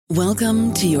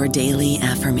Welcome to your daily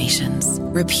affirmations.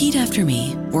 Repeat after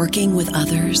me. Working with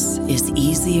others is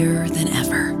easier than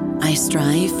ever. I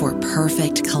strive for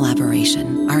perfect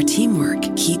collaboration. Our teamwork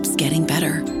keeps getting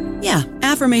better. Yeah,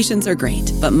 affirmations are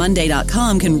great, but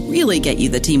Monday.com can really get you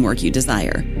the teamwork you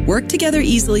desire. Work together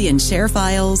easily and share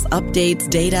files, updates,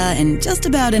 data, and just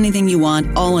about anything you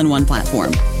want all in one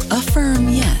platform. Affirm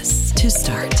yes to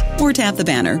start, or tap the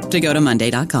banner to go to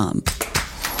Monday.com.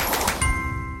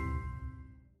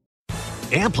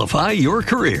 Amplify your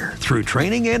career through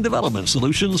training and development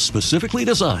solutions specifically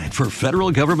designed for federal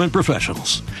government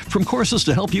professionals. From courses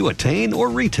to help you attain or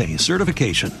retain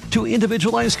certification, to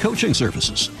individualized coaching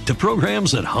services, to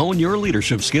programs that hone your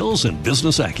leadership skills and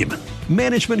business acumen,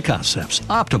 Management Concepts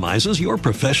optimizes your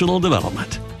professional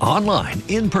development. Online,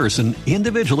 in person,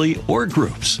 individually, or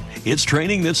groups, it's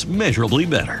training that's measurably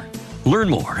better. Learn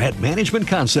more at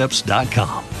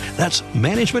managementconcepts.com. That's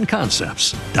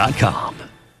managementconcepts.com.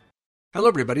 Hello,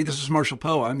 everybody. This is Marshall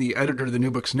Poe. I'm the editor of the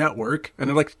New Books Network, and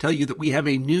I'd like to tell you that we have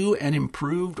a new and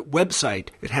improved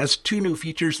website. It has two new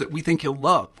features that we think you'll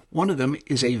love. One of them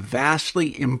is a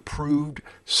vastly improved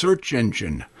search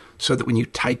engine, so that when you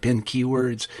type in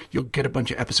keywords, you'll get a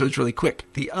bunch of episodes really quick.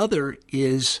 The other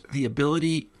is the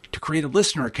ability to create a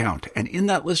listener account, and in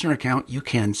that listener account, you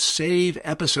can save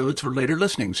episodes for later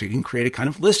listening, so you can create a kind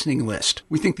of listening list.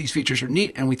 We think these features are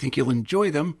neat, and we think you'll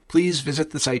enjoy them. Please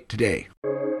visit the site today.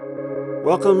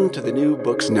 Welcome to the New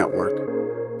Books Network.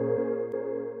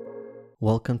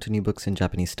 Welcome to New Books in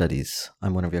Japanese Studies.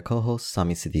 I'm one of your co-hosts,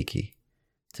 Sami Siddiqui.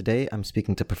 Today, I'm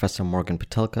speaking to Professor Morgan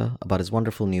Pitelka about his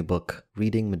wonderful new book,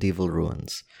 Reading Medieval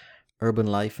Ruins, Urban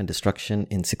Life and Destruction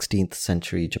in 16th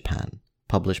Century Japan,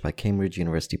 published by Cambridge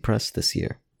University Press this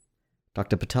year.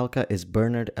 Dr. Pitelka is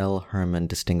Bernard L. Herman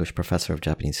Distinguished Professor of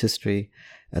Japanese History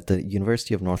at the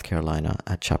University of North Carolina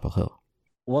at Chapel Hill.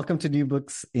 Welcome to New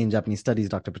Books in Japanese Studies,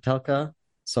 Dr. Pitelka.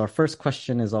 So our first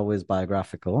question is always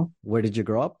biographical. Where did you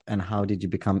grow up and how did you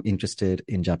become interested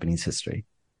in Japanese history?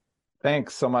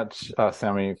 Thanks so much,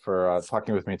 Sami, for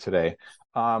talking with me today.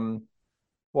 Well,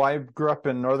 I grew up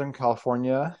in Northern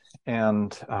California,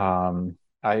 and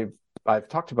I've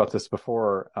talked about this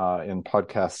before in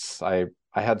podcasts. I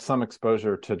had some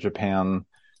exposure to Japan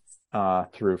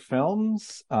through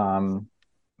films.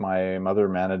 My mother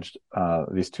managed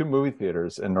these two movie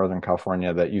theaters in Northern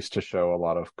California that used to show a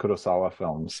lot of Kurosawa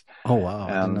films. Oh, wow.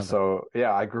 And so,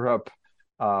 yeah, I grew up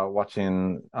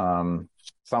watching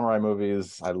samurai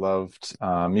movies. I loved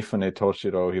Mifune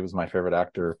Toshiro. He was my favorite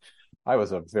actor. I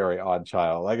was a very odd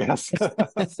child, I guess.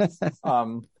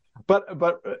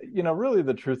 But you know, really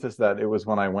the truth is that it was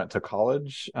when I went to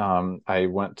college. I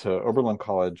went to Oberlin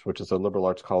College, which is a liberal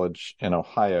arts college in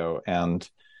Ohio, and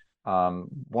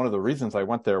one of the reasons I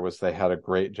went there was they had a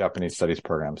great Japanese studies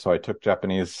program. So I took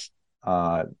Japanese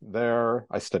there.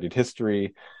 I studied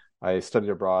history. I studied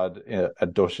abroad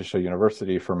at Doshisho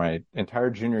University for my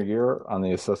entire junior year on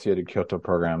the Associated Kyoto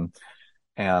program.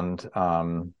 And,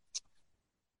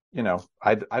 you know,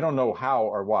 I don't know how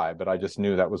or why, but I just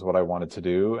knew that was what I wanted to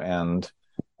do. And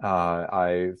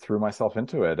I threw myself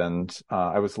into it. And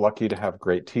I was lucky to have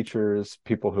great teachers,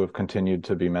 people who have continued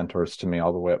to be mentors to me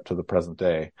all the way up to the present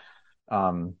day.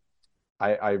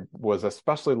 I was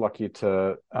especially lucky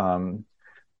to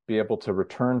be able to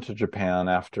return to Japan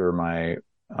after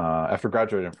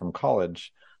graduating from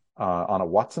college on a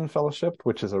Watson Fellowship,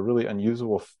 which is a really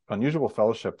unusual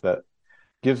fellowship that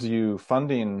gives you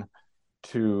funding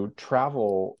to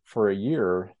travel for a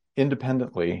year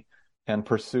independently and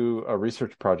pursue a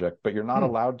research project, but you're not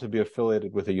allowed to be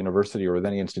affiliated with a university or with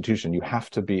any institution. You have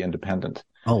to be independent.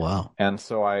 Oh, wow. And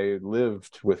so I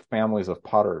lived with families of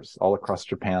potters all across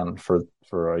Japan for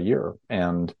a year.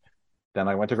 And then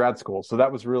I went to grad school. So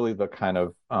that was really the kind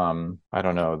of, the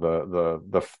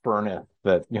furnace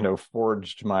that, you know,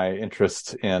 forged my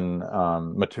interest in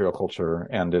material culture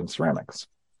and in ceramics.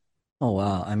 Oh,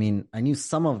 wow. I mean, I knew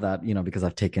some of that, you know, because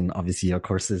I've taken, obviously, your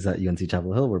courses at UNC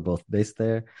Chapel Hill. We're both based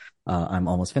there. I'm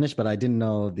almost finished, but I didn't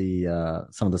know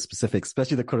some of the specifics,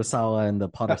 especially the Kurosawa and the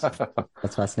Potter stuff.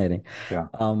 That's fascinating. Yeah.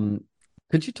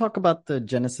 Could you talk about the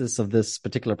genesis of this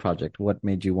particular project? What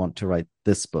made you want to write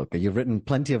this book? You've written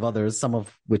plenty of others, some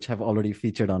of which have already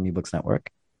featured on New Books Network.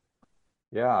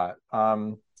 Yeah.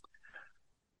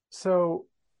 So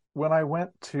when I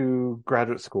went to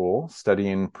graduate school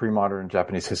studying pre-modern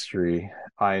Japanese history,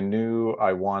 I knew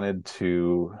I wanted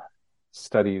to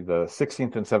study the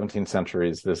 16th and 17th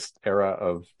centuries, this era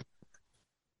of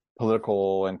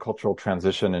political and cultural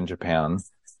transition in Japan.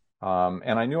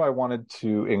 And I knew I wanted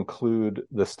to include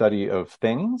the study of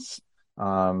things.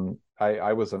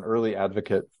 I was an early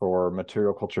advocate for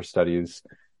material culture studies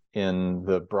in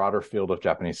the broader field of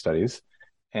Japanese studies.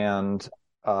 And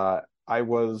I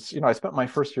spent my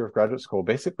first year of graduate school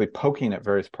basically poking at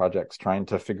various projects, trying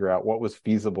to figure out what was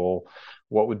feasible,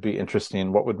 what would be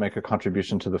interesting, what would make a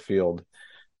contribution to the field.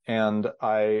 And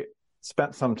I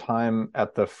spent some time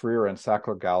at the Freer and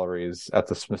Sackler galleries at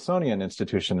the Smithsonian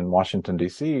Institution in Washington,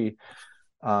 D.C.,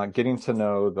 getting to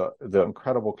know the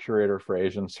incredible curator for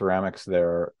Asian ceramics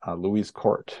there, Louise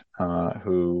Court,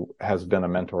 who has been a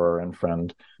mentor and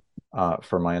friend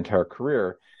for my entire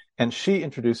career. And she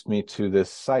introduced me to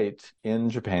this site in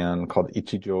Japan called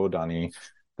Ichijo Dani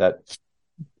that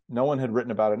no one had written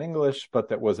about in English, but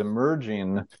that was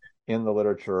emerging in the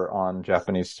literature on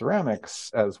Japanese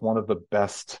ceramics as one of the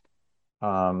best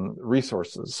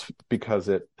resources, because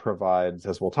it provides,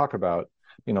 as we'll talk about,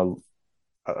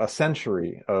 a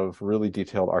century of really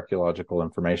detailed archaeological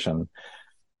information.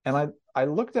 And I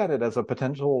looked at it as a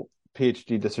potential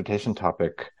PhD dissertation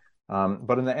topic.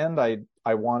 But in the end,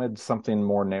 I wanted something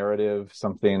more narrative,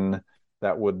 something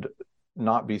that would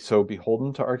not be so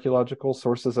beholden to archaeological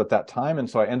sources at that time. And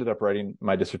so I ended up writing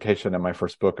my dissertation and my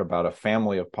first book about a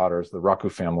family of potters, the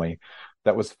Raku family,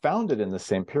 that was founded in the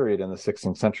same period in the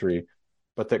 16th century,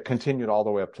 but that continued all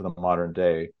the way up to the modern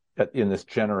day in this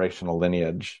generational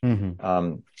lineage.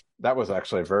 Mm-hmm. That was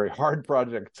actually a very hard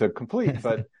project to complete,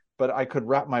 but I could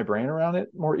wrap my brain around it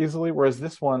more easily. Whereas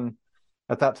this one,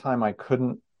 at that time, I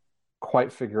couldn't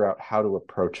quite figure out how to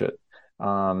approach it.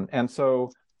 And so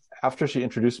after she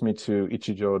introduced me to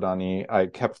Ichijo Dani,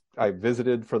 I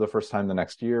visited for the first time the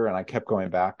next year, and I kept going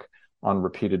back on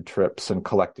repeated trips and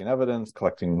collecting evidence,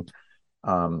 collecting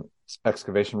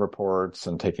excavation reports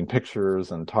and taking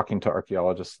pictures and talking to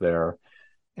archaeologists there.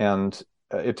 And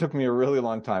it took me a really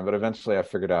long time, but eventually I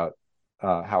figured out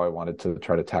how I wanted to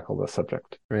try to tackle the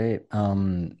subject. Great.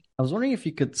 I was wondering if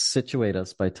you could situate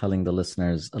us by telling the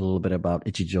listeners a little bit about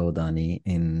Ichijo Dani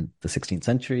in the 16th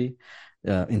century,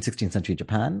 in 16th century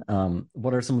Japan.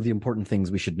 What are some of the important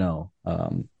things we should know?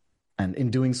 And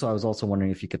in doing so, I was also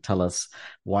wondering if you could tell us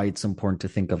why it's important to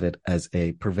think of it as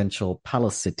a provincial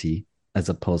palace city as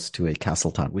opposed to a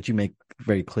castle town, which you make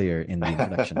very clear in the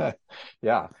introduction.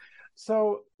 Yeah.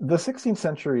 So the 16th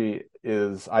century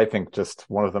is, I think, just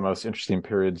one of the most interesting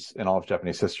periods in all of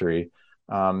Japanese history.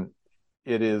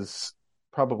 It is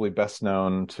probably best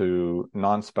known to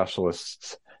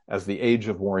non-specialists as the Age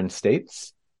of Warring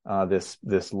States,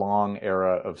 this long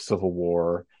era of civil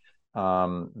war.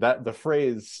 That the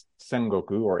phrase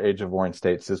Sengoku, or Age of Warring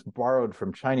States, is borrowed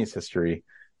from Chinese history,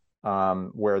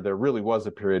 where there really was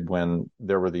a period when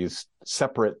there were these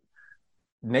separate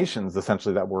nations,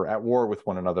 essentially, that were at war with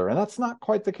one another. And that's not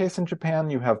quite the case in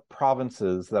Japan. You have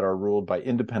provinces that are ruled by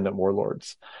independent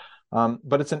warlords.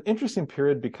 But it's an interesting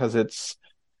period because it's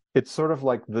sort of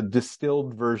like the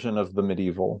distilled version of the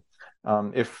medieval.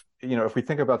 If we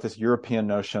think about this European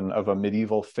notion of a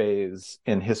medieval phase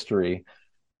in history,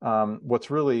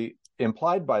 what's really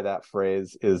implied by that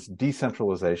phrase is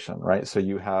decentralization, right? So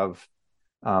you have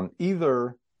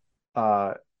either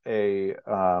a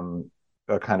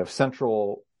kind of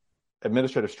central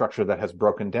administrative structure that has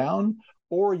broken down,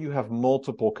 or you have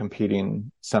multiple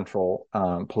competing central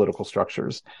political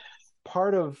structures.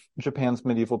 Part of Japan's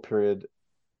medieval period,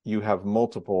 you have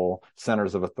multiple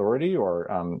centers of authority,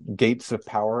 or gates of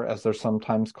power, as they're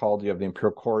sometimes called. You have the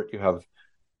imperial court, you have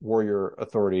warrior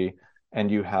authority, and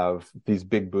you have these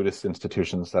big Buddhist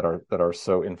institutions that are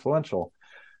so influential.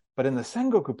 But in the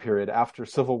Sengoku period, after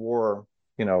civil war,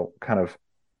 kind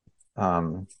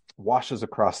of washes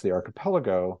across the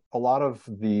archipelago, a lot of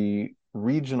the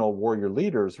regional warrior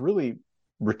leaders really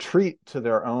retreat to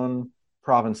their own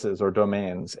provinces or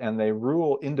domains, and they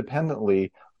rule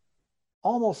independently,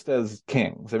 almost as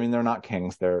kings. I mean, they're not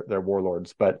kings, they're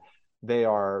warlords, but they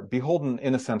are beholden,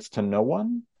 in a sense, to no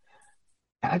one.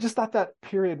 And I just thought that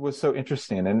period was so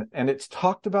interesting, and it's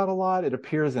talked about a lot. It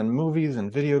appears in movies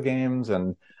and video games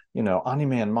and,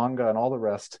 anime and manga and all the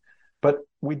rest. But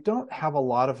we don't have a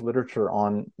lot of literature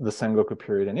on the Sengoku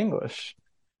period in English.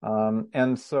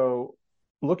 And so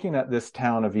looking at this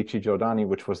town of Ichijo Dani,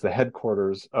 which was the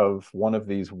headquarters of one of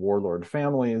these warlord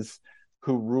families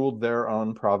who ruled their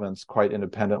own province quite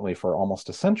independently for almost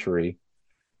a century,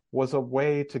 was a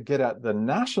way to get at the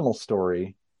national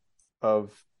story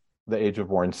of the Age of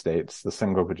Warring States, the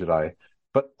Sengoku Jidai,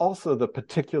 but also the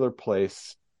particular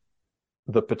place,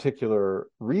 the particular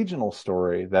regional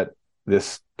story that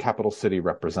this capital city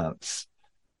represents.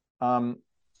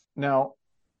 Now,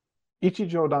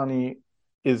 Ichijo Dani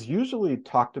is usually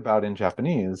talked about in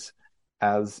Japanese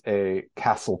as a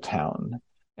castle town.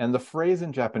 And the phrase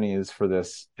in Japanese for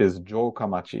this is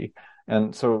Joukamachi.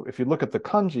 And so if you look at the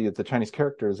kanji, at the Chinese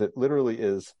characters, it literally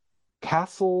is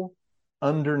castle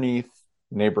underneath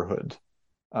neighborhood.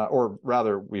 or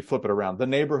rather we flip it around, the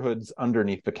neighborhoods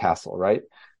underneath the castle, right?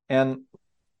 And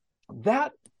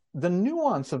that, the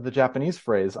nuance of the Japanese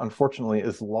phrase, unfortunately,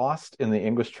 is lost in the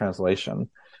English translation.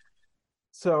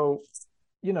 So,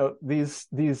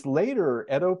 these later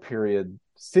Edo period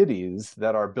cities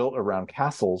that are built around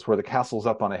castles, where the castle's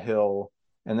up on a hill,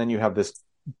 and then you have this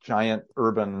giant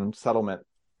urban settlement,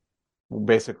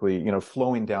 basically,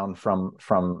 flowing down from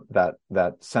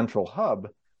that central hub.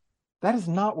 That is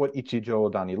not what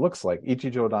Ichijo-Dani looks like.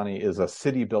 Ichijo-Dani is a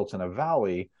city built in a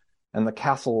valley, and the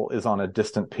castle is on a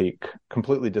distant peak,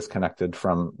 completely disconnected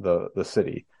from the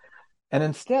city. And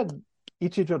instead,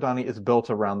 Ichijo-Dani is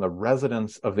built around the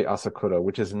residence of the Asakura,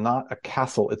 which is not a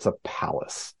castle, it's a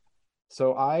palace.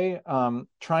 So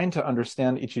trying to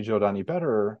understand Ichijo-Dani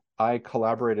better, I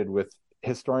collaborated with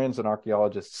historians and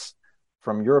archaeologists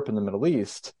from Europe and the Middle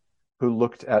East who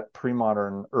looked at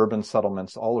pre-modern urban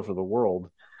settlements all over the world.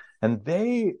 And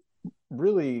they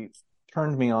really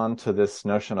turned me on to this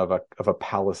notion of a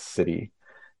palace city.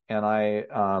 And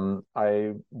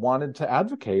I wanted to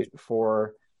advocate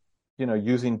for,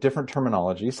 using different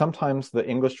terminology. Sometimes the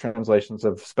English translations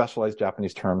of specialized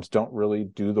Japanese terms don't really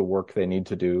do the work they need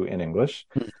to do in English.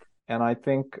 And I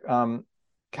think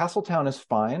Castletown is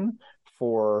fine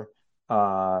for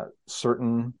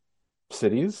certain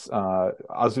cities.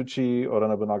 Azuchi, Oda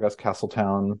Nobunaga's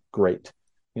Castletown, great.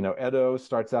 Edo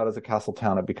starts out as a castle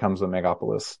town, it becomes a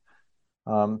megapolis.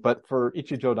 But for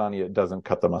Ichijo-Dani, it doesn't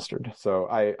cut the mustard. So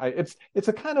it's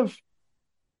a kind of,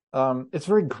 it's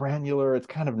very granular, it's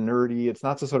kind of nerdy, it's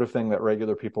not the sort of thing that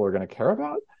regular people are going to care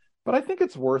about. But I think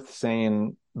it's worth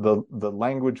saying the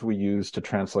language we use to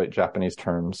translate Japanese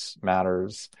terms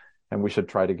matters, and we should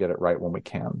try to get it right when we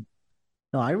can.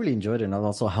 No, I really enjoyed it, and it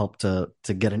also helped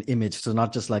to get an image, so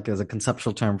not just like as a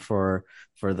conceptual term for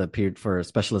the period for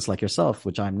specialists like yourself,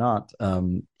 which I'm not.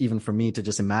 Even for me to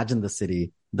just imagine the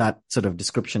city, that sort of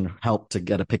description helped to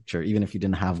get a picture, even if you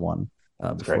didn't have one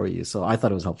before you. So I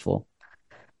thought it was helpful.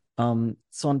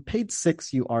 So on page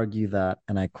 6, you argue that,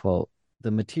 and I quote,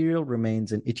 "The material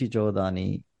remains in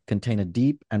Ichijo-Dani contain a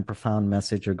deep and profound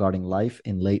message regarding life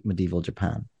in late medieval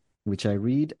Japan, which I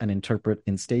read and interpret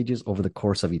in stages over the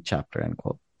course of each chapter," end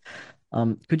quote.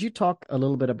 Could you talk a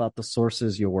little bit about the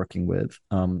sources you're working with,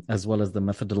 as well as the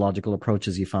methodological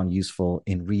approaches you found useful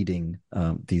in reading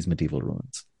these medieval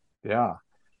ruins? Yeah.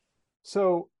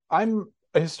 So I'm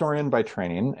a historian by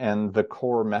training, and the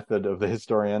core method of the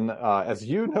historian, as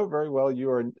you know very well, you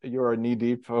are knee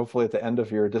deep, hopefully at the end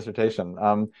of your dissertation,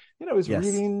 is Yes.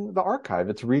 reading the archive.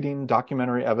 It's reading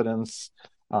documentary evidence,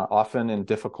 often in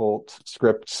difficult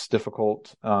scripts,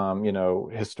 difficult,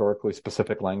 historically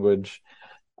specific language.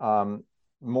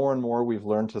 More and more, we've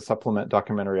learned to supplement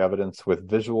documentary evidence with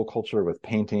visual culture, with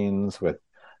paintings, with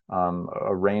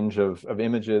a range of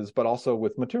images, but also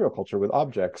with material culture, with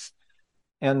objects.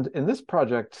 And in this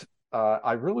project,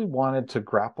 I really wanted to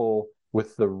grapple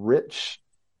with the rich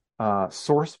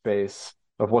source base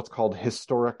of what's called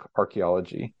historic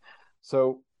archaeology.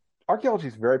 So archaeology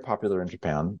is very popular in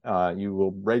Japan. You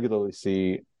will regularly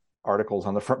see articles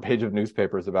on the front page of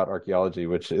newspapers about archaeology,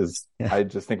 which is, I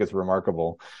just think it's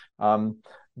remarkable.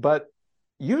 But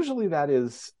usually that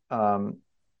is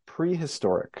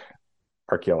prehistoric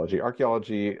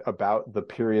archaeology about the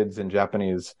periods in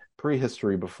Japanese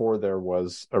prehistory before there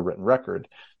was a written record,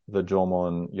 the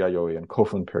Jomon, Yayoi, and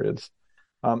Kofun periods.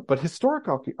 But historic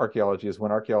archaeology is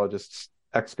when archaeologists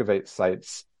excavate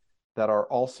sites that are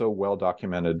also well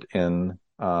documented in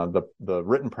the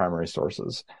written primary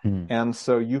sources. And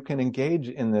so you can engage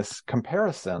in this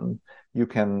comparison. You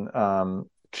can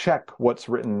check what's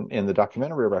written in the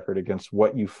documentary record against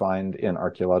what you find in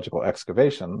archaeological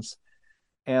excavations.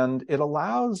 And it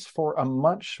allows for a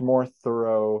much more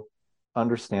thorough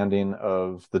understanding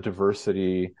of the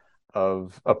diversity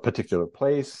of a particular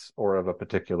place or of a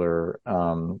particular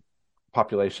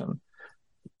population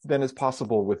than is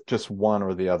possible with just one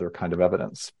or the other kind of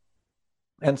evidence.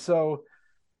 And so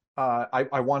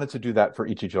I wanted to do that for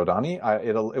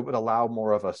Ichijo-Dani. It would allow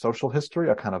more of a social history,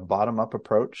 a kind of bottom-up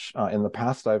approach. In the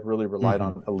past, I've really relied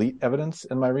on elite evidence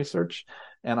in my research,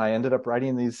 and I ended up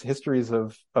writing these histories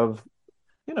of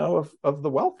the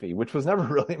wealthy, which was never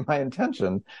really my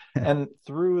intention. And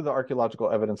through the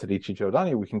archaeological evidence at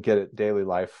Ichijo-Dani, we can get at daily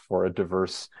life for a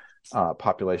diverse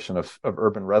population of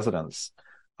urban residents.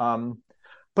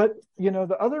 But,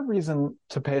 the other reason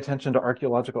to pay attention to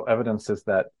archaeological evidence is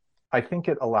that I think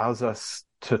it allows us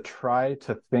to try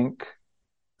to think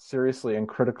seriously and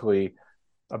critically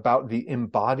about the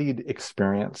embodied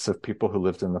experience of people who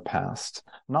lived in the past,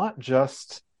 not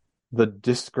just the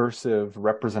discursive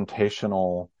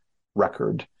representational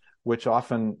record, which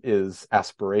often is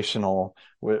aspirational,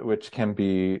 which can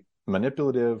be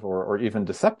manipulative or even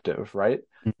deceptive, right?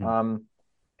 Mm-hmm.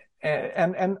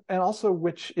 And also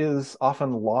which is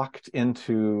often locked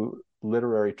into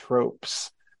literary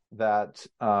tropes that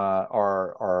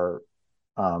are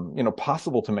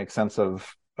possible to make sense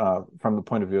of from the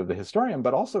point of view of the historian,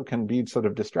 but also can be sort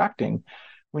of distracting.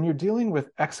 When you're dealing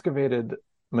with excavated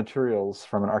materials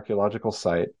from an archaeological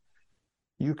site,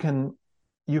 you can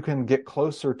get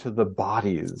closer to the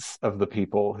bodies of the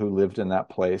people who lived in that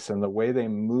place and the way they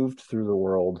moved through the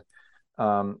world.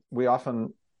 We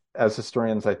often, as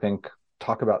historians, I think,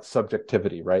 talk about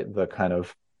subjectivity, right?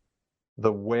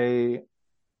 The way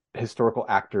historical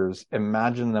actors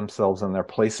imagine themselves and their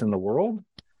place in the world.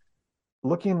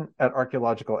 Looking at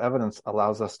archaeological evidence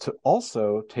allows us to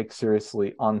also take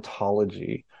seriously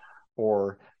ontology,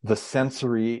 or the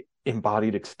sensory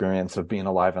embodied experience of being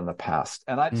alive in the past.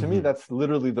 And to me, that's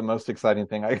literally the most exciting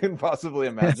thing I can possibly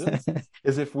imagine,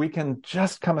 is if we can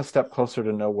just come a step closer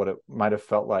to know what it might have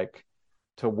felt like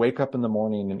to wake up in the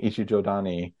morning in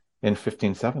Ichijodani in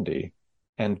 1570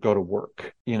 and go to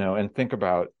work, and think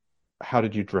about, how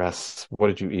did you dress? What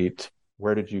did you eat?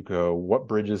 Where did you go? What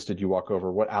bridges did you walk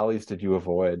over? What alleys did you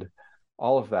avoid?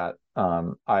 All of that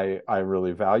I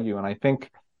really value, and I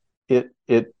think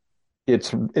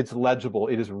it's legible.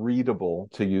 It is readable,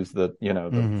 to use the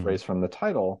phrase from the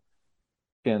title,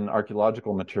 in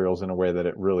archaeological materials in a way that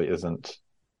it really isn't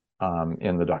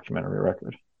in the documentary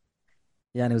record.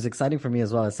 Yeah, and it was exciting for me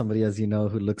as well, as somebody, as you know,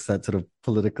 who looks at sort of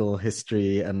political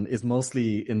history and is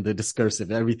mostly in the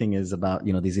discursive. Everything is about,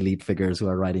 these elite figures who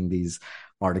are writing these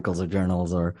articles or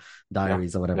journals or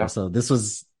diaries or whatever. Yeah. So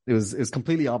it was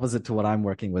completely opposite to what I'm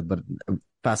working with, but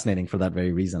fascinating for that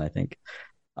very reason, I think.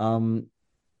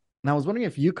 Now, I was wondering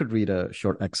if you could read a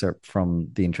short excerpt from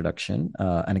the introduction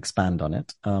and expand on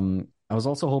it. I was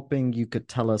also hoping you could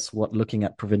tell us what looking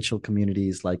at provincial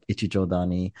communities like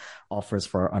Ichijodani offers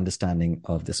for our understanding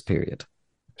of this period.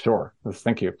 Sure.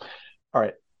 Thank you. All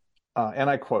right. And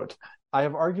I quote, "I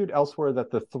have argued elsewhere that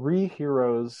the three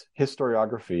heroes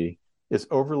historiography is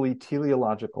overly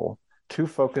teleological, too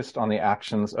focused on the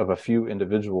actions of a few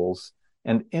individuals,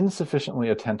 and insufficiently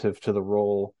attentive to the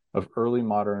role of early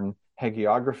modern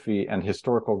hagiography and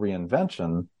historical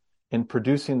reinvention in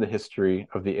producing the history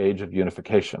of the Age of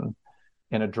Unification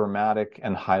in a dramatic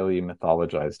and highly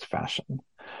mythologized fashion."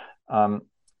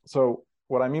 So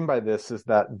what I mean by this is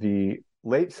that the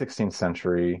late 16th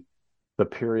century, the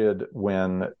period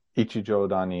when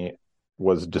Ichijodani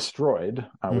was destroyed,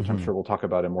 which I'm sure we'll talk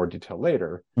about in more detail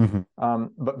later,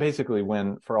 but basically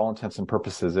when, for all intents and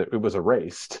purposes, it was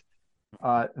erased,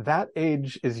 that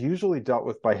age is usually dealt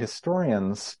with by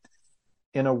historians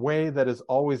in a way that is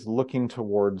always looking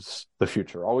towards the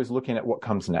future, always looking at what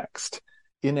comes next,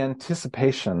 in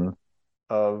anticipation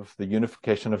of the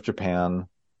unification of Japan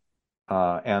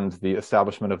and the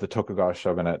establishment of the Tokugawa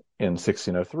shogunate in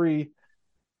 1603.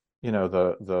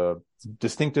 The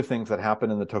distinctive things that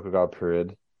happen in the Tokugawa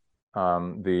period,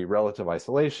 the relative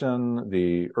isolation,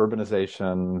 the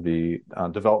urbanization, the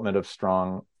development of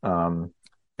strong,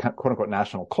 quote-unquote,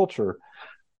 national culture,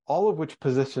 all of which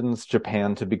positions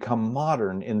Japan to become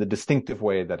modern in the distinctive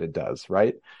way that it does,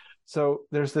 right? So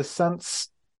there's this sense,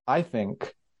 I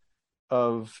think,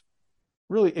 of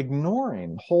really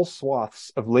ignoring whole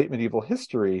swaths of late medieval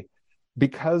history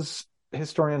because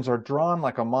historians are drawn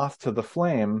like a moth to the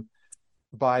flame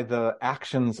by the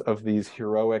actions of these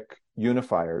heroic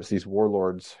unifiers, these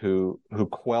warlords who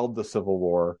quelled the civil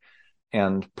war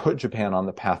and put Japan on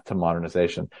the path to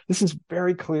modernization. This is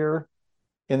very clear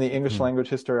in the English language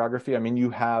historiography. I mean, you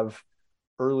have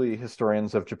early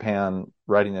historians of Japan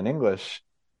writing in English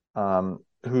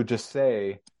who just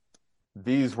say,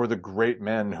 these were the great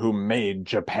men who made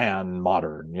Japan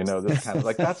modern. This kind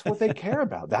of that's what they care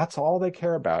about. That's all they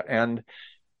care about. And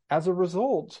as a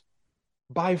result,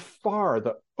 by far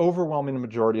the overwhelming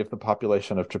majority of the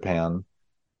population of Japan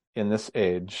in this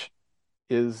age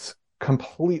is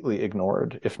completely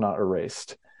ignored, if not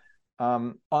erased.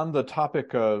 On the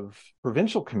topic of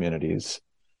provincial communities,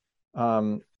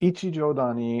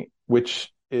 Ichijodani,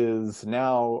 which is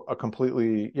now a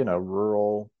completely,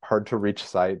 rural, hard to reach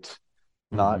site,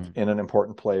 not in an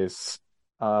important place,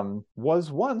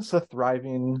 was once a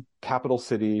thriving capital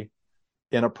city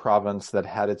in a province that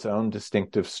had its own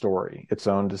distinctive story, its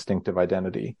own distinctive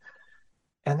identity.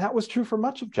 And that was true for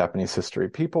much of Japanese history.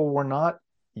 People were not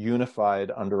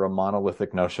unified under a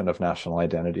monolithic notion of national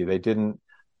identity.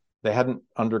 They hadn't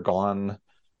undergone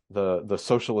the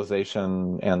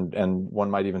socialization and one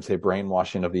might even say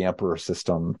brainwashing of the emperor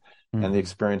system and the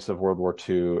experience of World War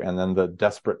II, and then the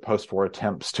desperate post-war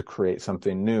attempts to create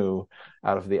something new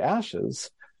out of the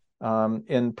ashes.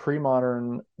 In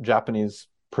pre-modern Japanese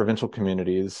provincial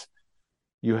communities,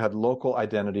 you had local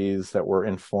identities that were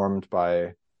informed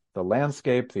by the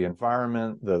landscape, the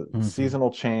environment, the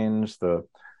seasonal change, the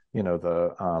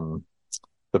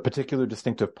particular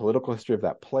distinctive political history of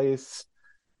that place.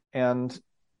 And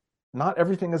not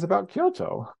everything is about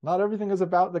Kyoto. Not everything is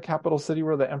about the capital city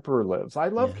where the emperor lives. I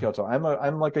love Kyoto.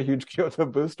 I'm like a huge Kyoto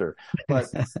booster. But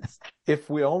if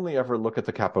we only ever look at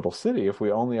the capital city, if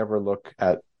we only ever look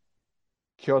at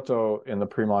Kyoto in the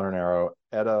pre-modern era,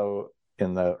 Edo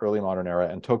in the early modern era,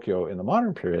 and Tokyo in the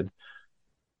modern period,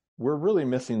 we're really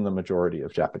missing the majority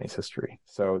of Japanese history.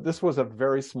 So this was a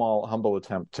very small, humble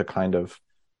attempt to kind of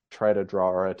try to draw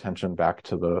our attention back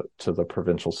to the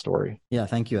provincial story. Yeah,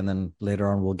 thank you. And then later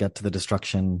on, we'll get to the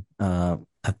destruction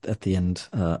at the end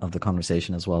of the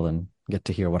conversation as well, and get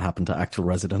to hear what happened to actual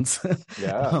residents.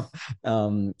 Yeah.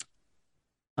 I'm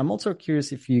also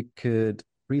curious if you could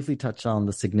briefly touch on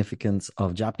the significance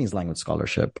of Japanese language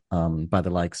scholarship by the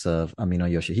likes of Amino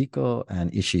Yoshihiko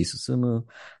and Ishii Susumu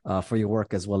for your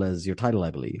work as well as your title,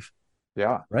 I believe.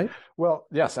 Yeah. Right? Well,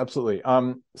 yes, absolutely.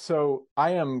 So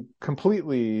I am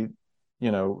completely,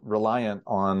 reliant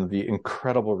on the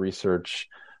incredible research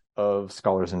of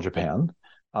scholars in Japan.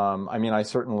 I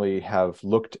certainly have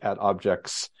looked at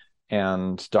objects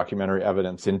and documentary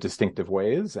evidence in distinctive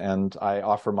ways, and I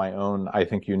offer my own, I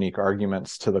think, unique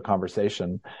arguments to the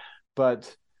conversation.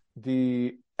 But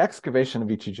the excavation of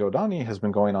Ichijodani has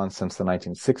been going on since the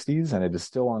 1960s, and it is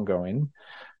still ongoing.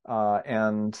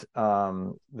 And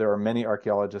there are many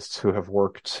archaeologists who have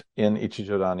worked in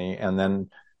Ichijodani and then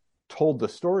told the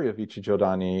story of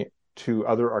Ichijodani to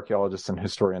other archaeologists and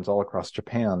historians all across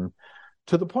Japan,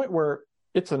 to the point where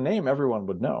it's a name everyone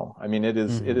would know. It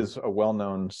is a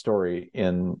well-known story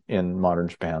in modern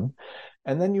Japan.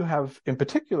 And then you have, in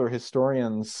particular,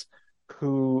 historians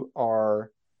who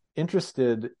are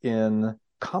interested in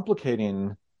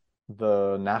complicating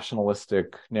the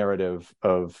nationalistic narrative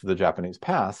of the Japanese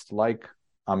past, like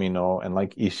Amino and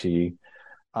like Ishii,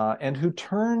 and who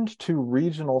turned to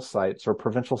regional sites or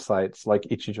provincial sites like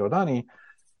Ichijodani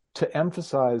to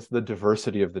emphasize the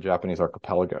diversity of the Japanese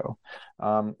archipelago.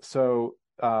 So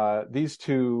these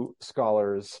two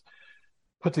scholars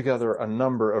put together a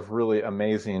number of really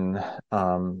amazing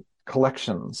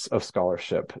collections of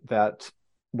scholarship that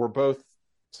were both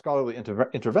scholarly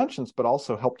interventions, but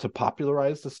also helped to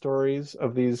popularize the stories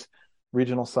of these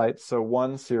regional sites. So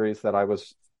one series that I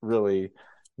was really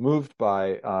moved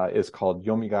by is called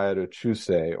Yomigaeru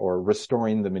Chusei, or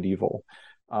Restoring the Medieval,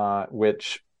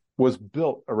 which was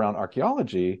built around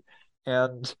archaeology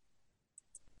and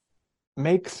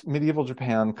makes medieval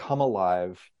Japan come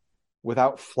alive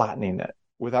without flattening it,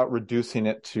 without reducing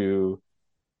it to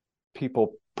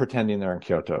people pretending they're in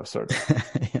Kyoto, sort of.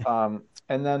 Yeah.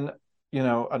 And then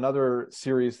another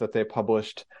series that they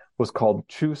published was called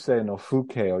Chusei no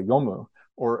Fuke o Yomu,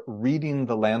 or Reading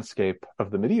the Landscape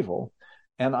of the Medieval.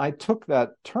 And I took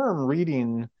that term,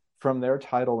 reading, from their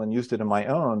title and used it in my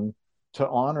own to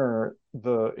honor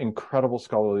the incredible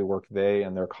scholarly work they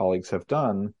and their colleagues have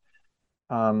done.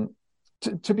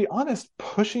 To be honest,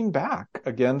 pushing back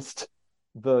against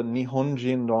the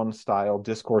Nihonjin-ron style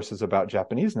discourses about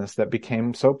Japaneseness that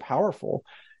became so powerful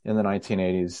in the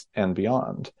 1980s and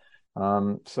beyond.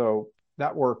 So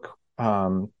that work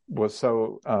was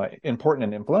so important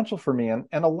and influential for me, and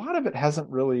a lot of it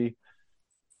hasn't really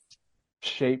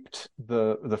shaped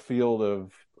the field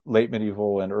of late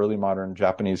medieval and early modern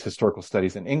Japanese historical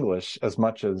studies in English as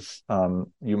much as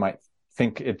you might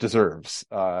think it deserves.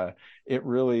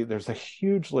 There's a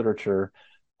huge literature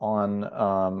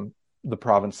on the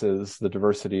provinces, the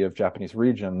diversity of Japanese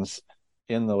regions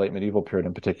in the late medieval period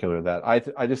in particular, that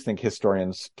I just think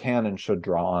historians can and should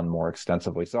draw on more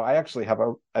extensively. So I actually have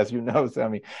as you know,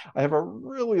 Sammy, I have a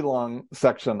really long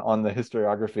section on the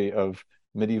historiography of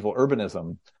medieval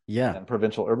urbanism and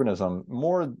provincial urbanism,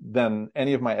 more than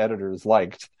any of my editors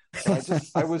liked.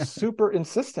 I was super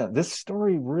insistent. This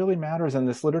story really matters, and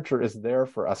this literature is there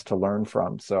for us to learn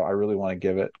from. So I really want to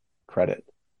give it credit.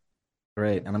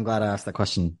 Great. And I'm glad I asked that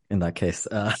question in that case.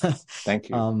 Thank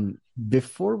you.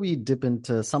 Before we dip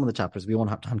into some of the chapters, we won't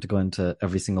have time to go into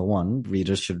every single one.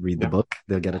 Readers should read the book.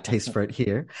 They'll get a taste for it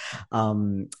here.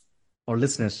 Or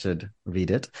listeners should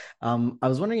read it. I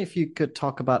was wondering if you could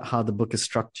talk about how the book is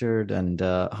structured and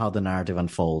how the narrative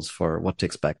unfolds, for what to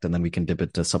expect, and then we can dip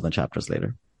into some of the chapters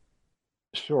later.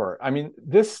 Sure.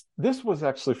 This was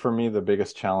actually for me the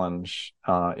biggest challenge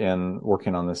in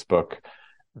working on this book,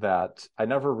 that I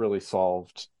never really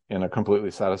solved in a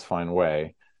completely satisfying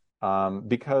way,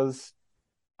 because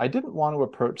I didn't want to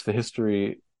approach the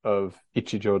history of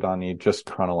Ichijodani just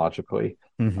chronologically.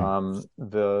 It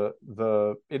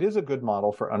is a good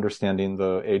model for understanding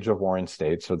the Age of Warring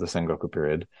States or the Sengoku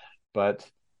period, but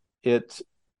it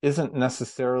isn't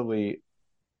necessarily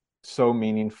so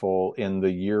meaningful in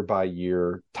the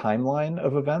year-by-year timeline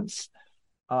of events.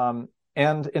 And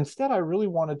instead, I really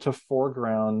wanted to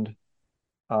foreground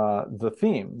the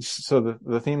themes. So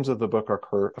the themes of the book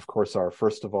are, of course, are,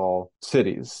 first of all,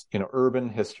 cities, urban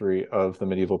history of the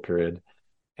medieval period.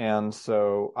 And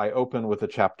so I open with a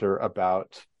chapter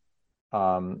about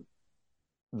the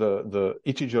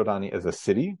Ichijodani as a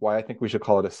city, why I think we should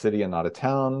call it a city and not a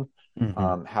town,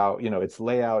 how, its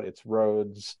layout, its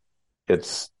roads,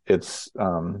 its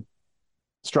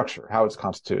structure, how it's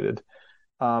constituted.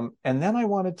 And then I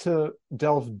wanted to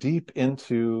delve deep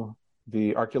into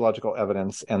the archaeological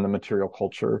evidence and the material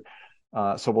culture.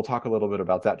 So we'll talk a little bit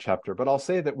about that chapter. But I'll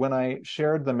say that when I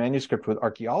shared the manuscript with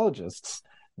archaeologists,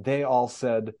 they all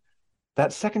said,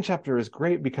 that second chapter is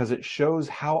great because it shows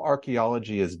how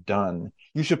archaeology is done.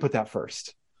 You should put that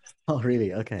first. Oh,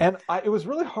 really? Okay. And it was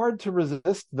really hard to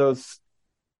resist those,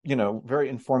 very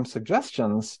informed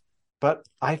suggestions. But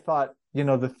I thought,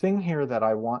 the thing here that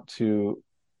I want to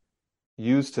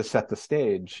use to set the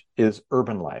stage is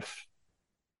urban life.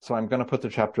 So I'm going to put the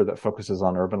chapter that focuses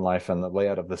on urban life and the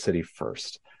layout of the city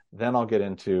first. Then I'll get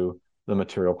into the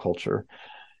material culture.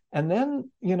 And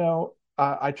then,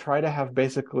 I try to have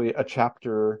basically a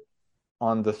chapter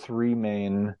on the three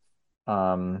main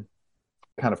kind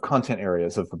of content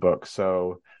areas of the book.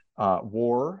 So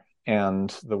war and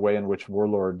the way in which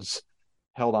warlords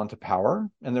held on to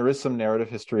power. And there is some narrative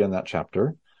history in that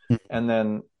chapter. And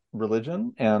then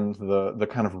religion and the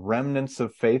kind of remnants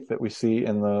of faith that we see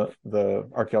in the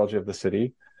archaeology of the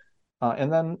city.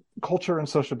 And then culture and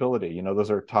sociability.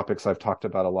 Those are topics I've talked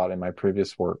about a lot in my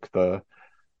previous work. The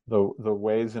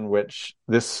ways in which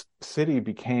this city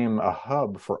became a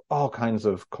hub for all kinds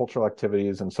of cultural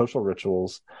activities and social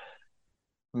rituals.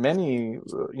 Many,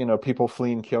 people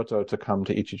fleeing Kyoto to come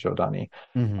to Ichijodani.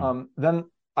 Then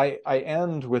I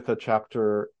end with a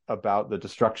chapter about the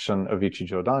destruction of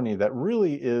Ichijodani that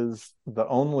really is the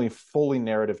only fully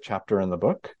narrative chapter in the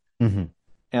book.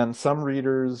 And some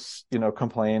readers,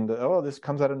 complained, oh, this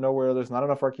comes out of nowhere. There's not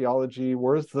enough archaeology.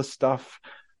 Where's the stuff?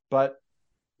 But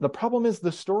the problem is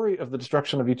the story of the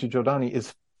destruction of Ichijodani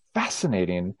is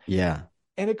fascinating. Yeah.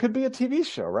 And it could be a TV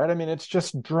show, right? I mean, it's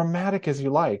just dramatic as you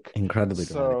like. Incredibly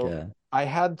dramatic, yeah. I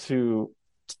had to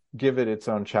give it its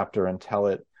own chapter and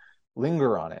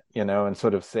linger on it, and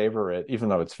sort of savor it, even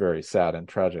though it's very sad and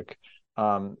tragic.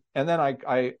 And then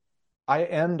I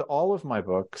end all of my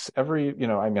books, I've only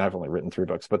written 3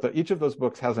 books, but each of those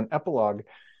books has an epilogue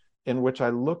in which I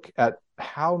look at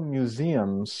how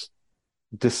museums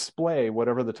display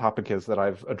whatever the topic is that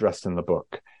I've addressed in the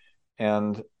book.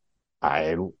 And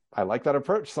I like that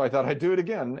approach, so I thought I'd do it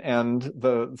again. And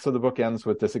so the book ends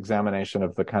with this examination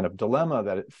of the kind of dilemma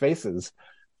that it faces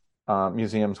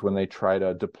museums when they try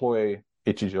to deploy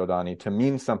Ichijodani to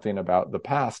mean something about the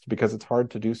past, because it's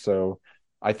hard to do so,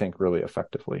 I think, really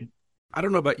effectively. I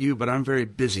don't know about you, but I'm very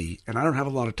busy and I don't have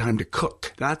a lot of time to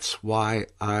cook. That's why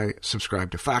I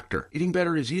subscribe to Factor. Eating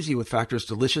better is easy with Factor's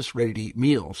delicious, ready-to-eat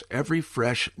meals. Every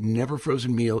fresh, never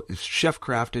frozen meal is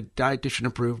chef-crafted, dietitian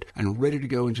approved, and ready to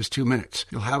go in just 2 minutes.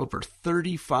 You'll have over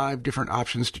 35 different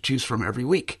options to choose from every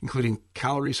week, including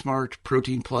Calorie Smart,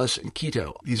 Protein Plus, and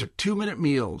Keto. These are 2-minute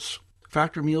meals.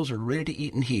 Factor meals are ready to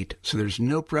eat and heat, so there's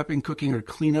no prepping, cooking, or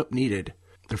cleanup needed.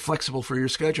 They're flexible for your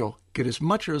schedule. Get as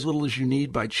much or as little as you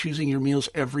need by choosing your meals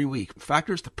every week.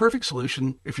 Factor is the perfect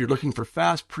solution if you're looking for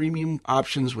fast, premium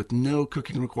options with no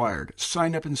cooking required.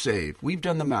 Sign up and save. We've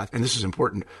done the math, and this is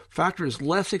important. Factor is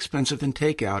less expensive than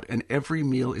takeout, and every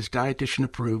meal is dietitian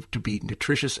approved to be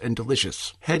nutritious and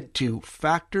delicious. Head to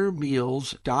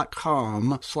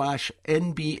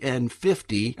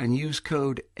factormeals.com/NBN50 and use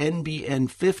code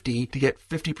NBN50 to get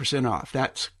 50% off.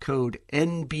 That's code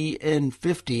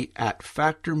NBN50 at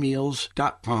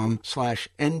factormeals.com/NBN50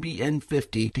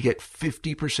 to get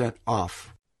 50%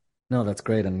 off. No, that's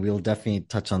great. And we'll definitely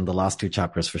touch on the last 2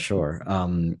 chapters for sure.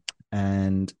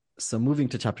 And so moving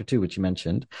to chapter 2, which you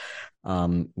mentioned,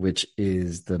 which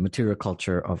is the material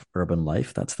culture of urban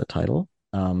life. That's the title.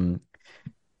 I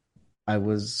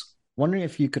was wondering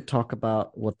if you could talk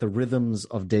about what the rhythms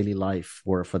of daily life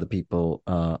were for the people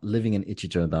living in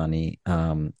Ichijodani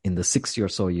in the 60 or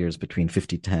so years between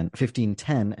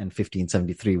 1510 and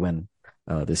 1573 when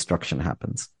the destruction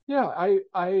happens. Yeah,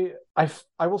 I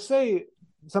will say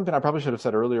something I probably should have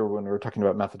said earlier when we were talking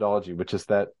about methodology, which is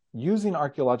that using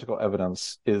archaeological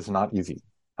evidence is not easy.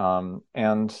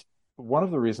 And one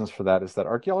of the reasons for that is that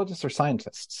archaeologists are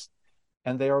scientists.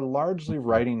 and they are largely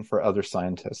writing for other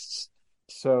scientists.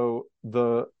 So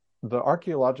the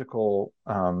archaeological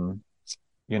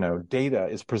data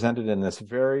is presented in this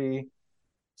very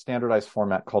standardized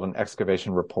format called an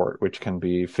excavation report, which can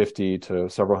be 50 to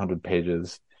several hundred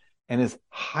pages and is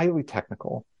highly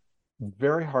technical,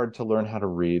 very hard to learn how to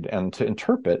read and to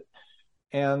interpret.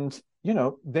 And,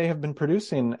 they have been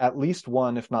producing at least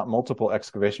one, if not multiple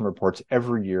excavation reports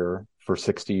every year for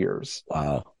 60 years.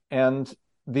 Wow. And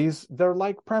they're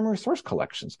like primary source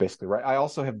collections, basically, right? I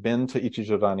also have been to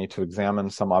Ichijodani to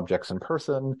examine some objects in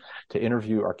person, to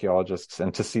interview archaeologists,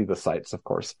 and to see the sites, of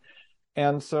course.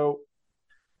 And so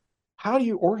how do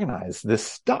you organize this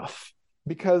stuff?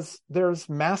 Because there's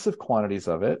massive quantities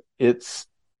of it. It's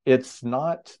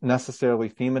not necessarily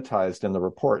thematized in the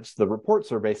reports. The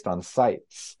reports are based on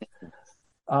sites.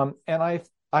 And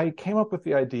I came up with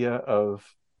the idea of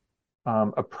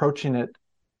approaching it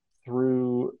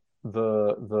through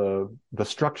the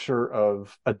structure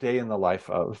of a day in the life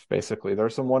of, basically. There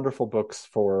are some wonderful books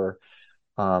for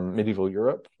medieval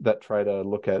Europe that try to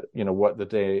look at, what a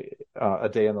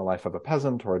day in the life of a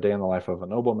peasant or a day in the life of a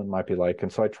nobleman might be like.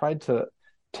 And so I tried to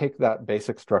take that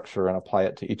basic structure and apply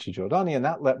it to Ichijodani, and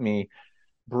that let me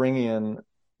bring in,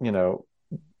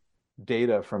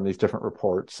 data from these different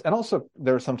reports. And also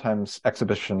there are sometimes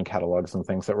exhibition catalogs and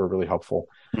things that were really helpful.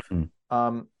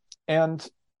 Mm-hmm. And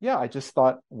yeah, I just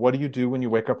thought, what do you do when you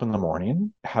wake up in the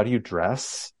morning? How do you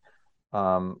dress?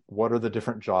 What are the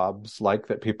different jobs like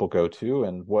that people go to?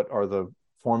 And what are the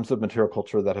forms of material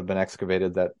culture that have been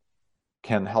excavated that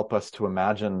can help us to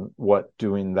imagine what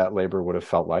doing that labor would have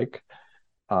felt like?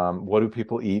 What do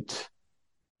people eat?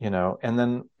 And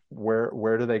then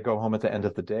where do they go home at the end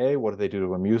of the day? What do they do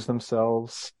to amuse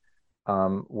themselves?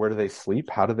 Where do they sleep?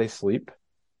 How do they sleep?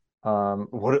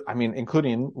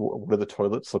 Including what do the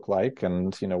toilets look like,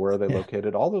 and where are they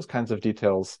located? All those kinds of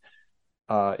details.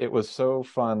 It was so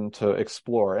fun to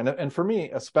explore, and for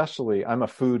me especially, I'm a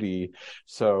foodie,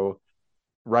 so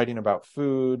writing about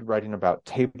food, writing about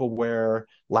tableware,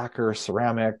 lacquer,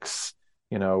 ceramics.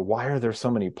 Why are there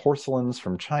so many porcelains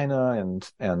from China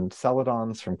and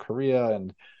celadons from Korea,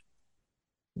 and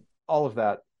all of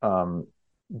that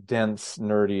dense,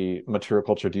 nerdy material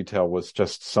culture detail was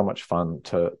just so much fun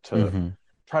to mm-hmm.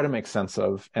 try to make sense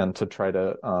of and to try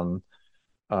to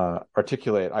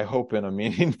articulate, I hope, in a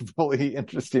meaningfully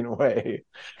interesting way.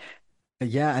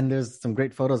 Yeah, and there's some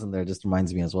great photos in there. It just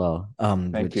reminds me as well.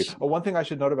 Thank you. Well, one thing I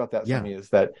should note about that, Sami, is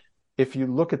that if you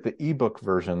look at the ebook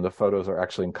version, the photos are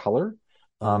actually in color.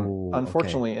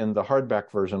 Unfortunately, in the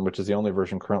hardback version, which is the only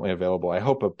version currently available, I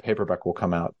hope a paperback will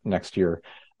come out next year.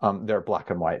 They're black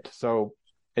and white. So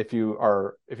if you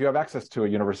have access to a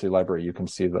university library, you can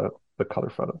see the color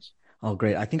photos. Oh,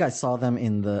 great! I think I saw them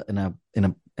in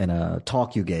a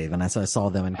talk you gave, and I saw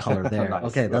them in color there. Nice.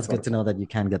 Okay, that's good to know that you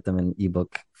can get them in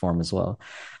ebook form as well.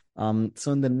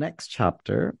 So in the next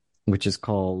chapter, which is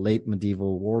called Late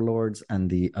Medieval Warlords and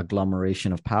the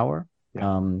Agglomeration of Power,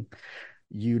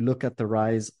 you look at the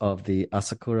rise of the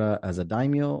Asakura as a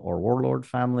daimyo or warlord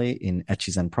family in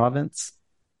Echizen province.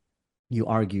 You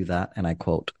argue that, and I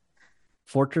quote,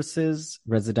 "Fortresses,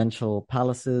 residential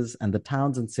palaces, and the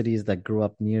towns and cities that grew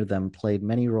up near them played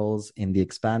many roles in the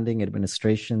expanding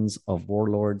administrations of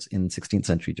warlords in 16th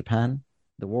century Japan.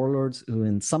 The warlords, who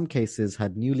in some cases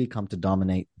had newly come to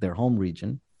dominate their home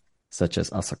region, such as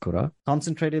Asakura,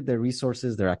 concentrated their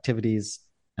resources, their activities,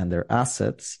 and their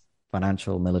assets,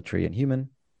 financial, military, and human,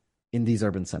 in these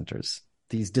urban centers.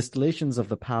 These distillations of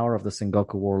the power of the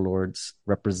Sengoku warlords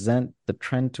represent the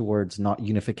trend towards not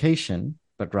unification,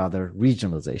 but rather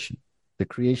regionalization, the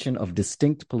creation of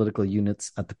distinct political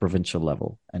units at the provincial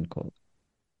level," end quote.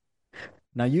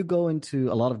 Now, you go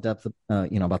into a lot of depth,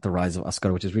 about the rise of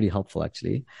Asakura, which is really helpful,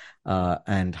 actually,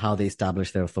 and how they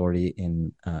established their authority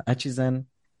in Echizen.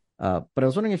 But I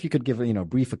was wondering if you could give a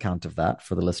brief account of that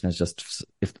for the listeners, just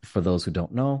for those who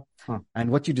don't know,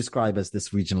 and what you describe as this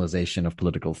regionalization of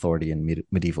political authority in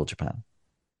medieval Japan.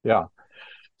 Yeah.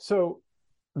 So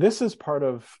this is part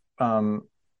of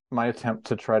my attempt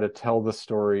to try to tell the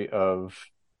story of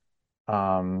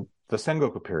the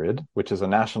Sengoku period, which is a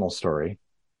national story,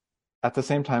 at the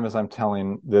same time as I'm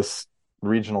telling this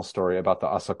regional story about the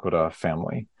Asakura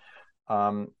family.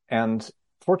 And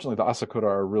fortunately, the Asakura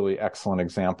are a really excellent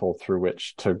example through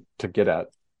which to get at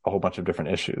a whole bunch of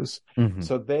different issues. Mm-hmm.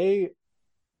 So they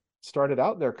started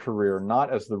out their career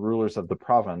not as the rulers of the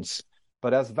province,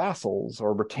 but as vassals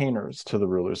or retainers to the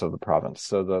rulers of the province.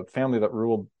 So the family that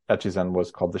ruled Echizen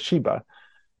was called the Shiba,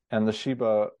 and the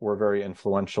Shiba were very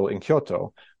influential in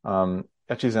Kyoto.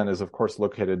 Echizen is, of course,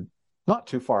 located not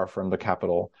too far from the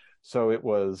capital, so it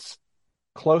was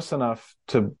close enough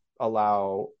to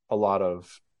allow a lot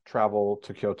of travel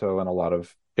to Kyoto and a lot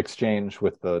of exchange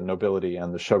with the nobility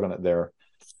and the shogunate there,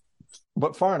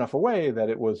 but far enough away that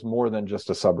it was more than just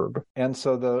a suburb. And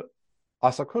so the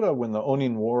Asakura, when the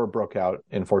Onin War broke out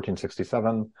in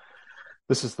 1467,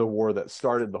 this is the war that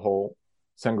started the whole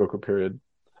Sengoku period,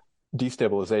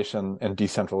 destabilization and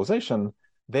decentralization.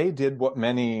 They did what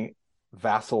many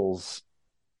vassals,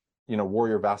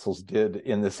 warrior vassals did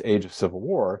in this age of civil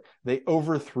war. They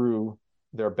overthrew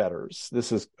their betters.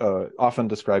 This is often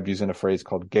described using a phrase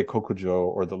called gekokujo,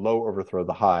 or the low overthrow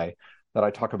the high, that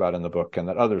I talk about in the book and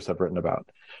that others have written about.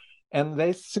 And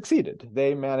they succeeded.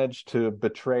 They managed to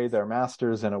betray their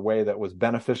masters in a way that was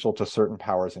beneficial to certain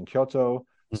powers in Kyoto.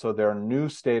 So their new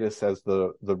status as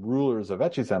the rulers of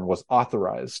Echizen was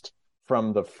authorized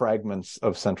from the fragments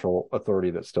of central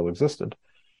authority that still existed.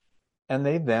 And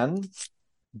they then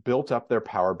built up their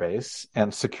power base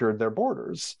and secured their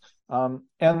borders.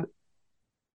 And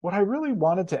what I really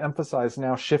wanted to emphasize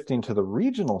now, shifting to the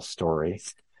regional story,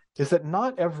 is that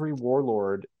not every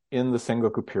warlord in the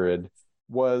Sengoku period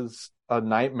was a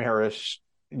nightmarish,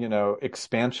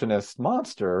 expansionist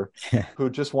monster who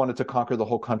just wanted to conquer the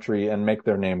whole country and make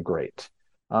their name great.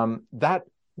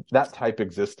 That type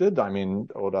existed. I mean,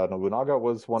 Oda Nobunaga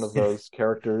was one of those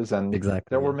characters, and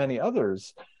there were many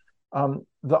others. The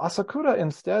Asakura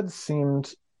instead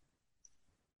seemed,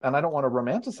 and I don't want to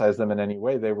romanticize them in any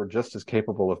way, they were just as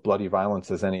capable of bloody violence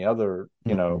as any other,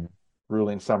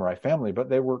 ruling samurai family, but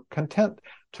they were content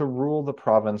to rule the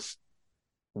province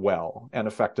well and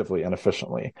effectively and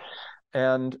efficiently.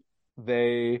 And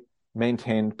they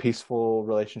maintained peaceful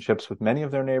relationships with many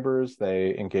of their neighbors.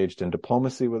 They engaged in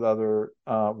diplomacy with other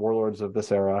warlords of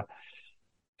this era.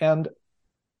 And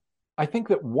I think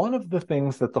that one of the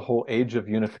things that the whole Age of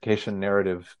Unification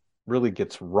narrative really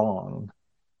gets wrong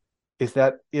is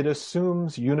that it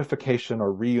assumes unification,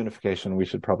 or reunification, we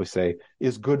should probably say,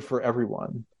 is good for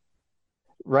everyone,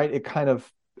 right?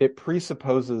 It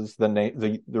presupposes the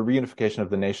reunification of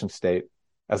the nation state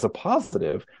as a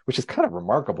positive, which is kind of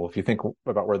remarkable if you think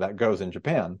about where that goes in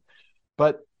Japan.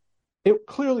 But it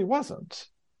clearly wasn't.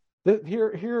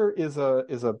 Here is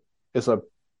a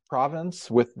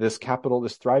province with this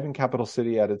thriving capital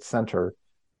city at its center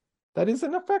that is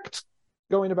in effect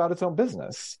going about its own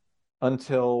business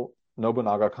until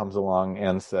Nobunaga comes along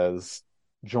and says,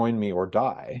 "Join me or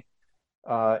die."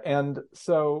 And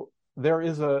so there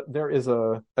is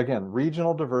again,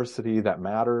 regional diversity that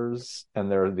matters,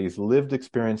 and there are these lived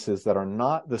experiences that are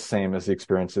not the same as the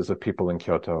experiences of people in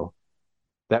Kyoto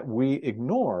that we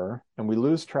ignore and we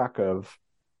lose track of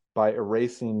by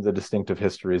erasing the distinctive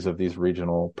histories of these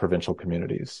regional provincial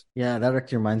communities. Yeah, that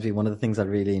actually reminds me, one of the things I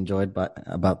really enjoyed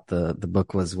about the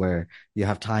book was where you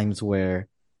have times where,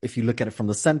 if you look at it from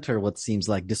the center, what seems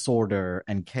like disorder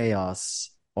and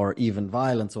chaos or even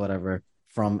violence or whatever,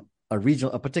 from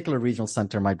a particular regional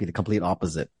center might be the complete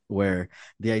opposite, where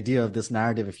the idea of this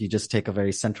narrative, if you just take a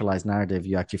very centralized narrative,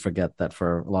 you actually forget that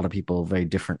for a lot of people, very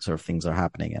different sort of things are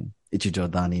happening. And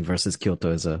Ichijodani versus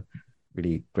Kyoto is a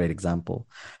really great example.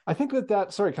 I think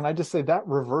can I just say that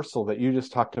reversal that you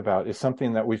just talked about is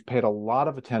something that we've paid a lot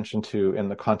of attention to in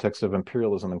the context of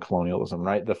imperialism and colonialism,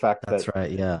 right? The fact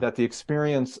that the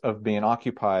experience of being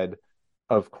occupied,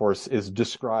 of course, is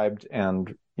described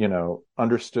and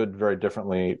understood very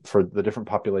differently for the different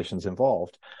populations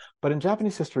involved. But in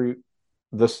Japanese history,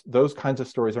 those kinds of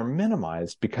stories are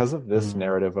minimized because of this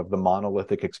narrative of the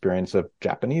monolithic experience of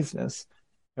Japaneseness.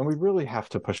 And we really have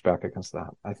to push back against that,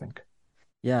 I think.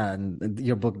 Yeah, and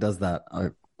your book does that.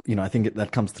 I think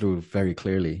that comes through very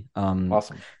clearly.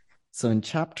 Awesome. So in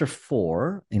chapter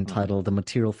 4, entitled The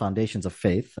Material Foundations of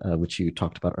Faith, which you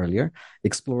talked about earlier,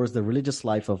 explores the religious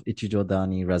life of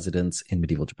Ichijodani residents in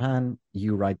medieval Japan.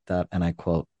 You write that, and I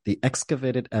quote, "The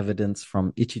excavated evidence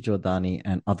from Ichijodani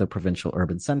and other provincial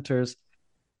urban centers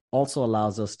also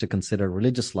allows us to consider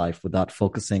religious life without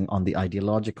focusing on the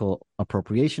ideological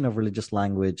appropriation of religious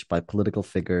language by political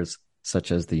figures such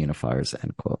as the unifiers,"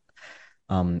 end quote.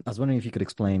 I was wondering if you could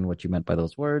explain what you meant by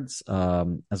those words,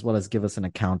 as well as give us an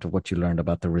account of what you learned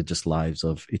about the religious lives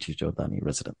of Ichijodani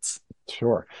residents.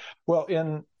 Sure. Well,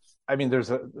 there's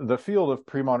the field of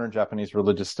pre-modern Japanese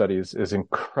religious studies is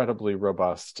incredibly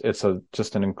robust. It's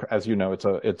as you know,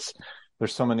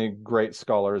 there's so many great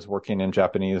scholars working in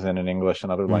Japanese and in English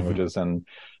and other languages, and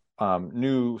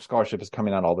new scholarship is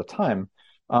coming out all the time.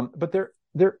 But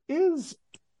there is,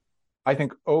 I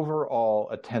think, overall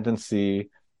a tendency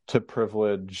to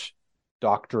privilege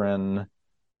doctrine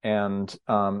and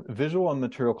visual and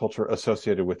material culture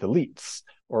associated with elites,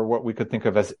 or what we could think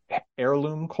of as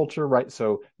heirloom culture, right?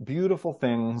 So beautiful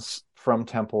things from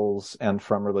temples and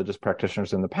from religious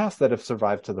practitioners in the past that have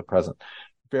survived to the present.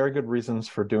 very good reasons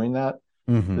for doing that.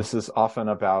 Mm-hmm. This is often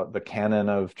about the canon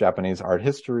of Japanese art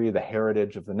history, the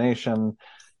heritage of the nation.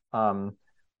 And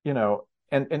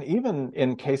even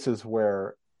in cases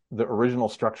where the original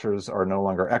structures are no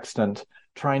longer extant,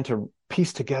 trying to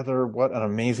piece together what an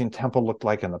amazing temple looked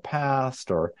like in the past,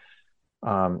 or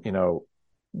what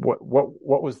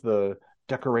was the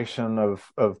decoration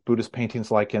of Buddhist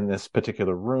paintings like in this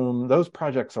particular room. Those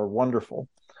projects are wonderful.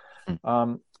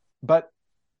 But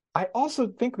I also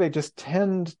think they just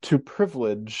tend to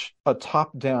privilege a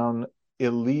top-down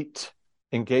elite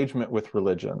engagement with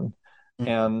religion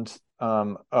and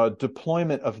a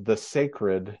deployment of the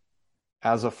sacred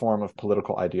as a form of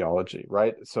political ideology,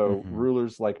 right? So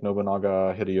rulers like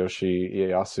Nobunaga, Hideyoshi,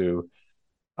 Ieyasu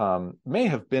may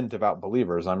have been devout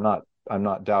believers. I'm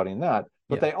not doubting that,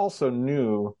 but they also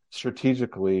knew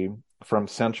strategically from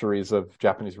centuries of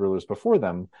Japanese rulers before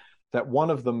them that one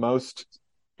of the most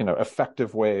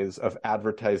effective ways of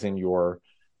advertising your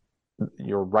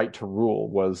right to rule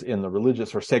was in the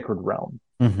religious or sacred realm.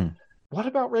 What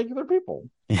about regular people?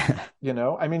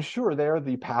 Sure, they're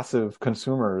the passive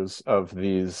consumers of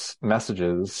these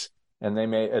messages, and they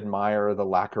may admire the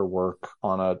lacquer work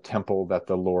on a temple that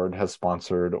the Lord has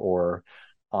sponsored, or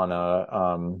on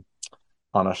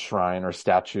a shrine or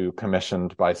statue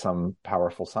commissioned by some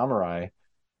powerful samurai.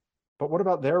 But what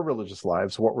about their religious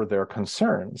lives? What were their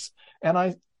concerns? And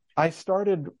I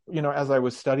started, as I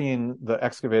was studying the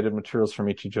excavated materials from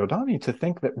Ichijodani, to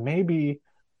think that maybe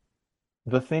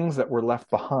the things that were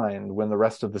left behind when the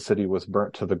rest of the city was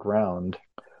burnt to the ground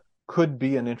could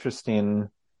be an interesting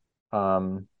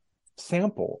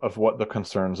sample of what the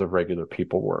concerns of regular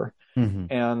people were.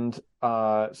 And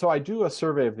so I do a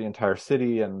survey of the entire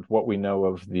city and what we know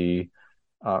of the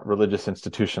religious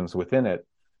institutions within it.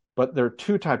 But there are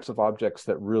two types of objects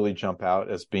that really jump out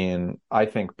as being, I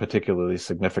think, particularly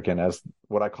significant as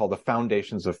what I call the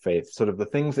foundations of faith, sort of the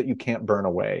things that you can't burn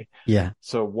away. Yeah.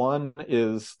 So one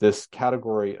is this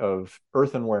category of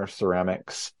earthenware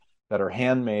ceramics that are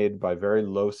handmade by very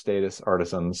low status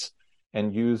artisans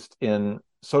and used in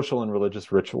social and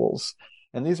religious rituals.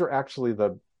 And these are actually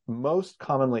the most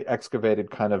commonly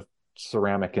excavated kind of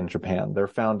ceramic in Japan. They're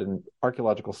found in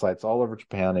archaeological sites all over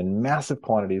Japan in massive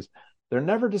quantities. They're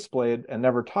never displayed and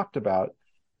never talked about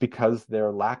because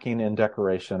they're lacking in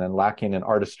decoration and lacking in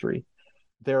artistry.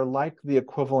 They're like the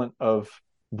equivalent of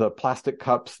the plastic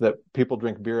cups that people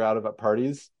drink beer out of at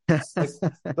parties.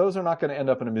 Those are not going to end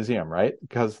up in a museum, right?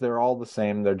 Because they're all the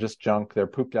same. They're just junk. They're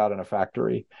pooped out in a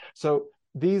factory. So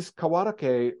these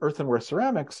kawarake earthenware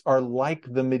ceramics are like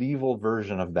the medieval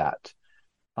version of that.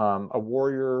 A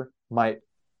warrior might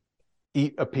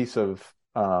eat a piece of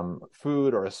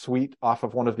food or a sweet off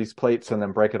of one of these plates and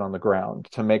then break it on the ground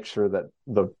to make sure that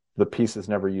the piece is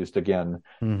never used again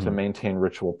to maintain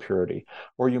ritual purity.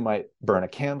 Or you might burn a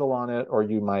candle on it, or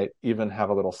you might even have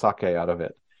a little sake out of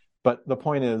it. But the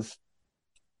point is,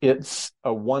 it's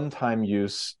a one-time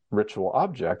use ritual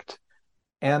object,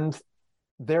 and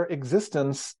their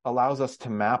existence allows us to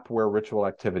map where ritual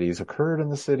activities occurred in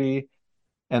the city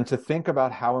and to think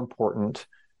about how important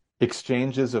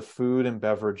exchanges of food and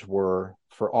beverage were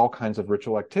for all kinds of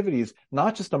ritual activities,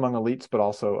 not just among elites, but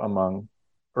also among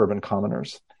urban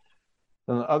commoners.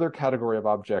 And the other category of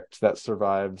objects that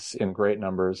survives in great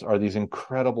numbers are these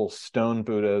incredible stone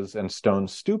Buddhas and stone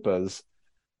stupas,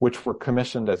 which were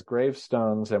commissioned as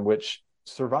gravestones and which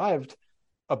survived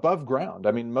above ground.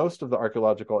 I mean, most of the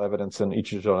archaeological evidence in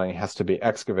Ichijodani has to be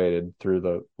excavated through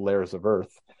the layers of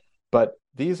earth. But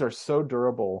these are so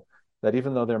durable that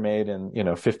even though they're made in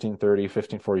 1530,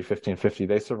 1540, 1550,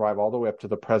 they survive all the way up to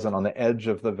the present on the edge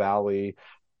of the valley,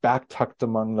 back tucked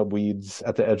among the weeds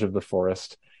at the edge of the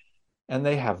forest. And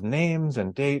they have names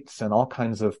and dates and all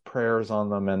kinds of prayers on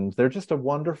them. And they're just a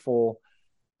wonderful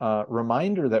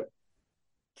reminder that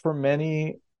for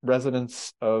many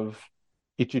residents of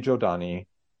Ichijodani,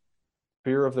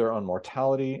 fear of their own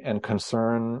mortality and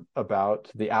concern about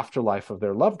the afterlife of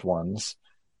their loved ones,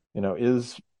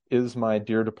 is my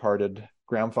dear departed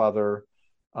grandfather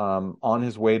on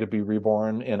his way to be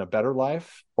reborn in a better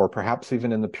life, or perhaps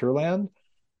even in the Pure Land?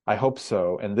 I hope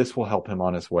so, and this will help him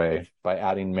on his way by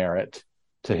adding merit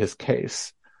to his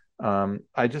case.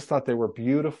 I just thought they were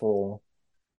beautiful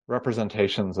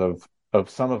representations of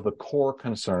some of the core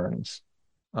concerns,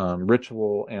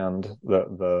 ritual and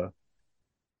the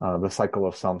cycle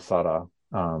of samsara.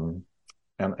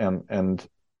 And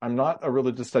I'm not a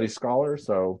religious studies scholar,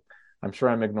 so I'm sure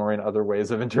I'm ignoring other ways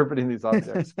of interpreting these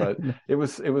objects, but it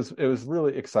was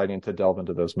really exciting to delve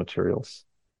into those materials.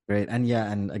 Great.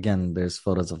 And again, there's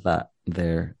photos of that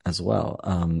there as well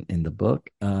in the book.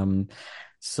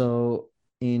 So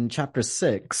in chapter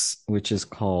 6, which is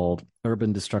called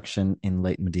Urban Destruction in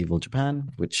Late Medieval Japan,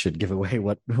 which should give away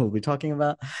what we'll be talking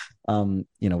about,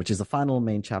 which is the final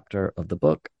main chapter of the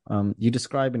book, you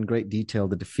describe in great detail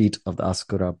the defeat of the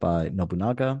Asakura by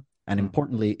Nobunaga, and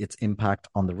importantly, its impact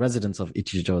on the residents of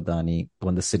Ichijodani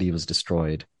when the city was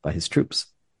destroyed by his troops.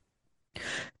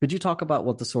 Could you talk about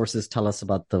what the sources tell us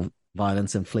about the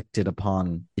violence inflicted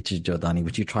upon Ichijodani,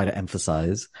 which you try to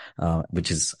emphasize,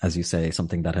 which is, as you say,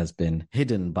 something that has been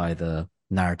hidden by the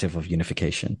narrative of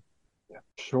unification?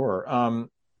 Sure.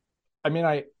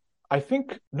 I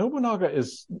think Nobunaga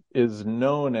is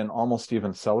known and almost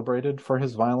even celebrated for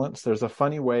his violence. There's a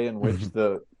funny way in which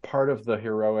the part of the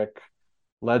heroic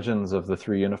legends of the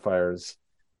three unifiers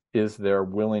is their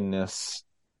willingness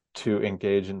to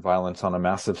engage in violence on a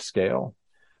massive scale.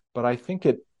 But I think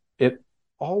it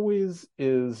always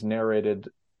is narrated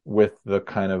with the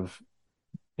kind of,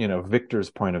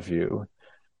 victor's point of view,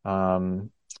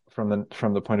 from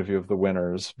the point of view of the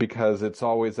winners, because it's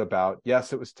always about,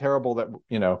 yes, it was terrible that,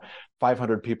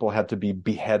 500 people had to be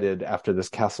beheaded after this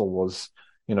castle was,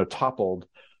 toppled.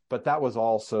 But that was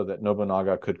also that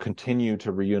Nobunaga could continue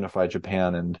to reunify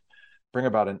Japan and bring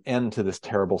about an end to this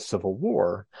terrible civil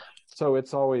war. So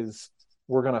it's always,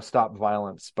 we're going to stop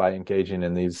violence by engaging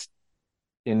in these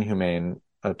inhumane,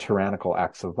 tyrannical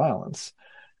acts of violence.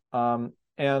 One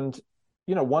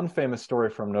famous story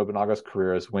from Nobunaga's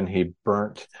career is when he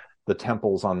burnt the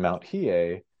temples on Mount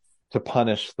Hiei to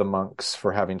punish the monks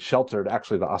for having sheltered,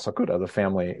 actually, the Asakura, the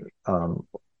family,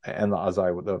 and the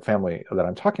Azai, the family that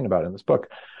I'm talking about in this book.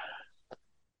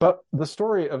 But the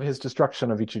story of his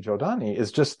destruction of Ichijodani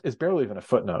is barely even a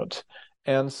footnote.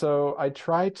 And so I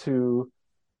try to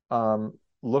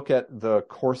look at the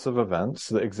course of events,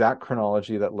 the exact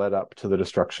chronology that led up to the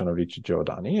destruction of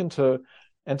Ichijodani,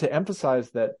 and to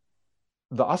emphasize that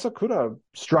the Asakura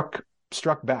struck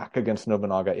back against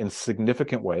Nobunaga in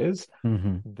significant ways.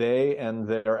 They and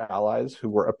their allies who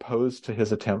were opposed to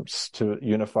his attempts to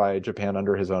unify Japan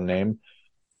under his own name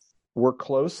were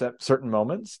close at certain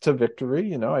moments to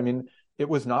victory. It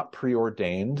was not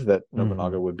preordained that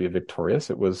Nobunaga would be victorious.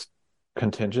 It was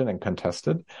contingent and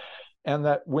contested. And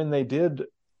that when they did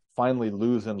finally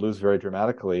lose and lose very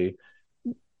dramatically,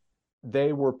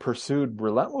 they were pursued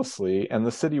relentlessly and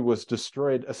the city was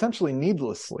destroyed essentially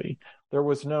needlessly. There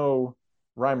was no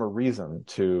rhyme or reason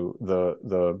to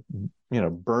the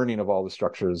burning of all the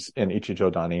structures in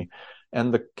Ichijodani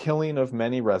and the killing of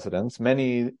many residents.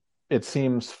 Many, it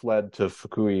seems, fled to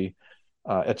Fukui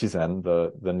Echizen,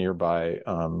 the nearby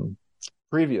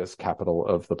previous capital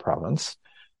of the province.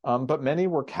 But many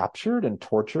were captured and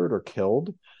tortured or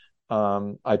killed.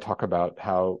 I talk about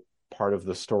how part of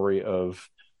the story of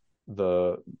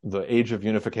the age of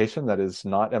unification that is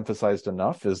not emphasized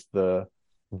enough is the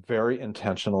very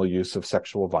intentional use of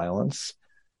sexual violence,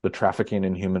 the trafficking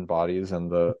in human bodies,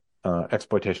 and the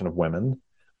exploitation of women.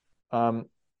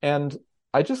 And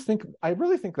I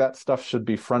really think that stuff should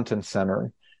be front and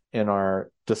center in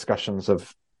our discussions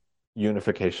of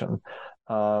unification,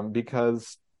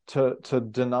 because to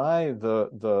deny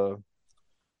the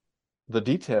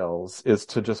details is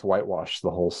to just whitewash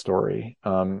the whole story,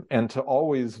 and to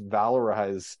always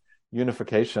valorize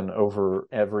unification over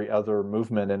every other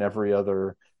movement and every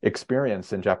other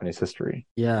experience in Japanese history.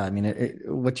 Yeah,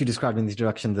 what you described in the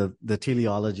introduction, the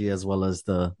teleology as well as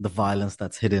the violence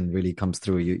that's hidden really comes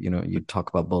through. You talk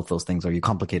about both those things, or you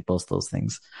complicate both those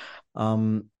things. So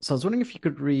I was wondering if you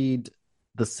could read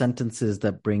the sentences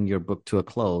that bring your book to a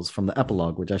close from the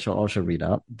epilogue, which I shall also read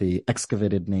out, The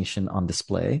Excavated Nation on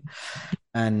Display,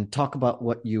 and talk about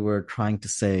what you were trying to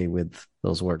say with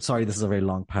those words. Sorry, this is a very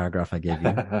long paragraph I gave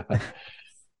you.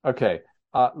 Okay.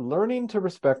 Learning to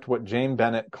respect what Jane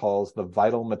Bennett calls the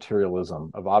vital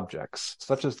materialism of objects,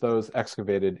 such as those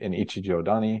excavated in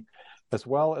Ichijodani, as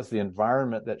well as the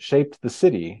environment that shaped the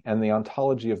city and the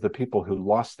ontology of the people who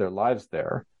lost their lives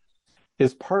there,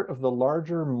 is part of the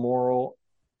larger moral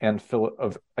and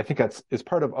is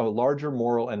part of a larger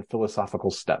moral and philosophical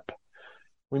step.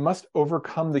 We must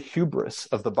overcome the hubris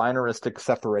of the binaristic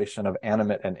separation of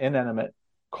animate and inanimate,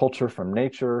 culture from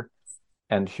nature,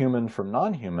 and human from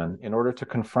non-human in order to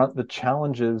confront the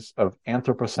challenges of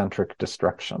anthropocentric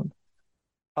destruction.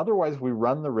 Otherwise, we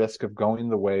run the risk of going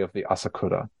the way of the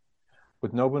Asakura,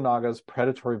 with Nobunaga's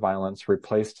predatory violence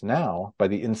replaced now by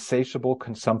the insatiable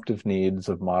consumptive needs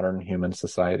of modern human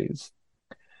societies.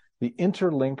 The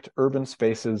interlinked urban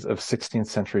spaces of 16th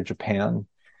century Japan,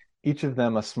 each of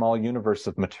them a small universe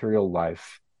of material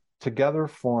life, together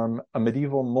form a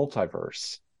medieval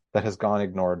multiverse that has gone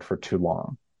ignored for too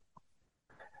long.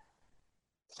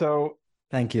 So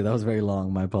Thank you. That was very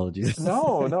long. My apologies.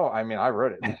 No. I mean, I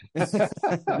wrote it.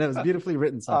 That was beautifully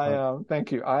written so far.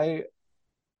 Thank you. I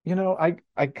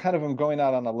kind of am going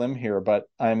out on a limb here, but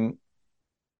I'm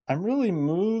really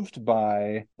moved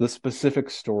by the specific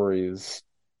stories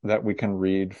that we can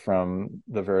read from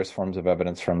the various forms of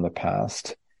evidence from the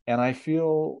past. And I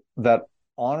feel that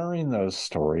honoring those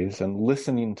stories and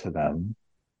listening to them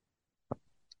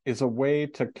is a way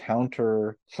to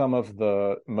counter some of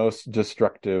the most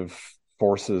destructive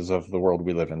forces of the world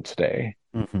we live in today.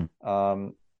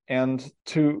 And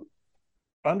to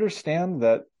understand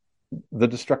that the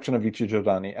destruction of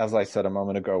Ichijodani, as I said a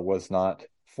moment ago, was not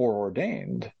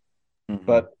foreordained,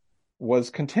 but was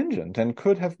contingent and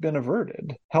could have been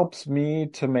averted, helps me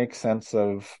to make sense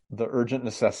of the urgent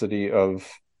necessity of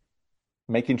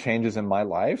making changes in my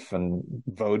life and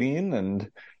voting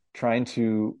and trying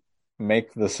to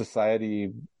make the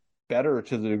society better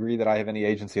to the degree that I have any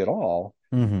agency at all,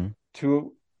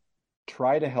 to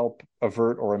try to help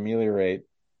avert or ameliorate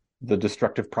the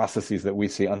destructive processes that we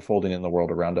see unfolding in the world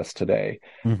around us today.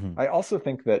 I also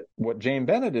think that what Jane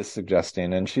Bennett is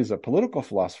suggesting, and she's a political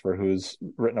philosopher who's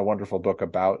written a wonderful book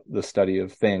about the study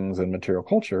of things and material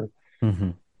culture,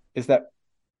 is that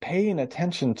paying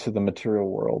attention to the material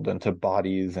world and to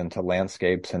bodies and to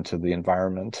landscapes and to the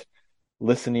environment,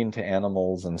 listening to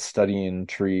animals and studying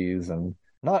trees and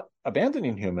not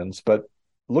abandoning humans, but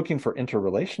looking for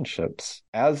interrelationships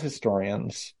as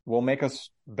historians will make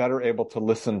us better able to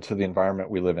listen to the environment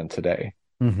we live in today.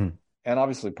 And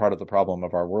obviously part of the problem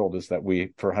of our world is that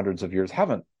we, for hundreds of years,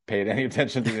 haven't paid any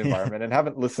attention to the environment and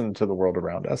haven't listened to the world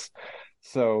around us.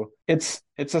 So it's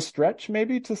a stretch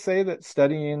maybe to say that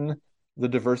studying the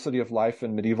diversity of life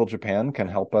in medieval Japan can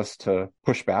help us to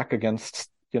push back against,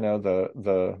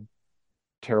 the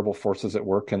terrible forces at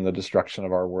work in the destruction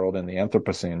of our world in the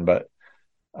Anthropocene. But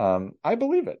I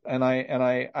believe it. And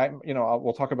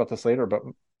we'll talk about this later, but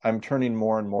I'm turning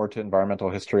more and more to environmental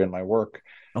history in my work.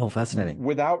 Oh, fascinating.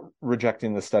 Without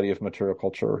rejecting the study of material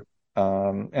culture,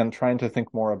 and trying to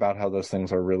think more about how those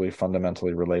things are really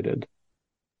fundamentally related.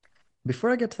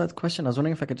 Before I get to that question, I was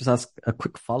wondering if I could just ask a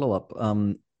quick follow-up.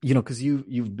 Because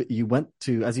you went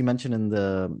to, as you mentioned in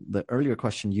the earlier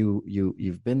question,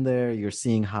 you've been there. You're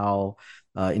seeing how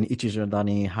in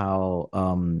Ichijodani how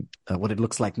what it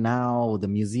looks like now, the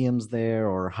museums there,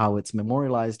 or how it's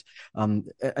memorialized.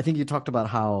 I think you talked about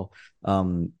how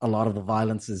a lot of the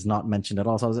violence is not mentioned at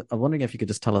all. So I was wondering if you could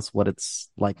just tell us what it's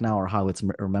like now, or how it's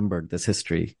remembered, this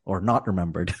history, or not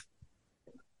remembered.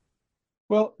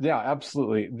 Well, yeah,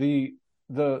 absolutely.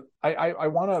 I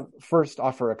want to first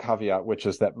offer a caveat, which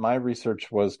is that my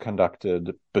research was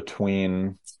conducted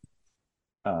between,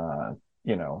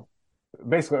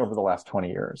 basically over the last 20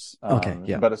 years.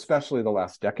 But especially the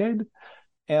last decade.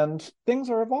 And things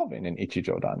are evolving in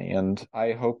Ichijodani. And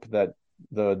I hope that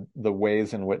the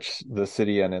ways in which the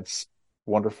city and its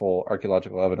wonderful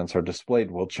archaeological evidence are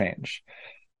displayed will change.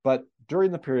 But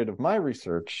during the period of my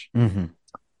research,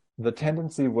 the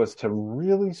tendency was to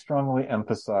really strongly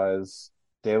emphasize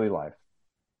daily life.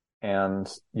 And,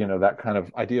 that kind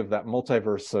of idea of that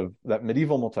multiverse, of that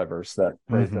medieval multiverse, that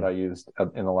phrase that I used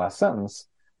in the last sentence,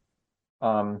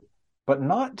 but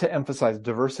not to emphasize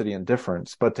diversity and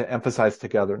difference, but to emphasize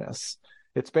togetherness.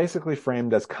 It's basically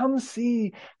framed as, come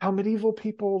see how medieval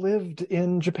people lived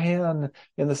in Japan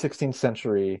in the 16th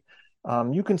century.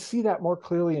 You can see that more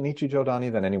clearly in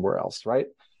Ichijodani than anywhere else, right?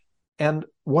 And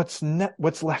what's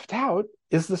left out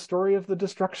is the story of the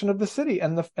destruction of the city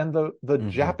and the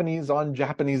Japanese on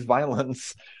Japanese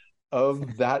violence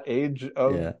of that age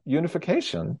of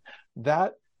unification.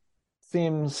 That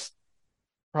seems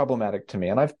problematic to me.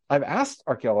 And I've asked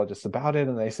archaeologists about it,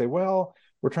 and they say, well,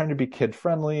 we're trying to be kid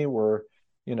friendly. We're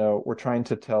trying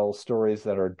to tell stories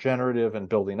that are generative and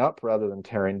building up rather than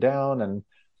tearing down. And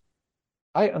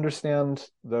I understand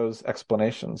those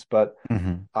explanations, but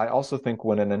I also think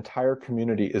when an entire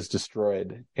community is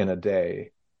destroyed in a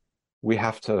day, we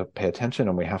have to pay attention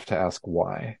and we have to ask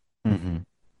why.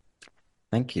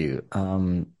 Thank you.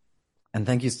 And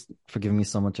thank you for giving me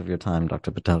so much of your time,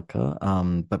 Dr.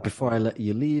 Pitelka. But before I let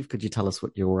you leave, could you tell us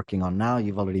what you're working on now?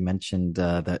 You've already mentioned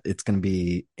that it's going to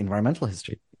be environmental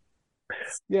history.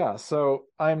 Yeah, so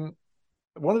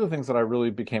one of the things that I really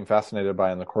became fascinated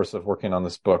by in the course of working on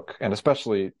this book, and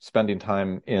especially spending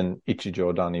time in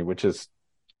Ichijodani, which is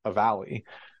a valley,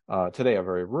 today a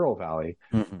very rural valley,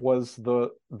 was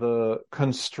the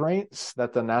constraints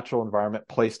that the natural environment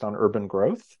placed on urban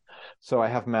growth. So I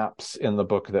have maps in the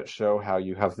book that show how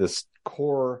you have this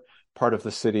core part of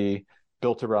the city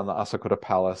built around the Asakura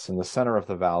Palace in the center of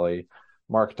the valley,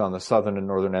 marked on the southern and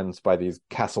northern ends by these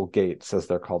castle gates, as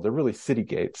they're called. They're really city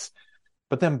gates.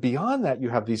 But then beyond that, you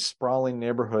have these sprawling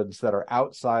neighborhoods that are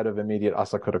outside of immediate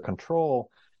Asakura control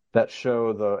that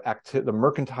show the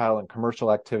mercantile and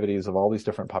commercial activities of all these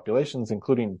different populations,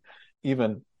 including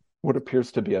even what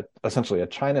appears to be essentially a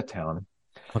Chinatown.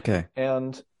 Okay.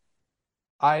 And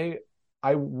I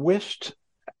wished,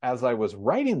 as I was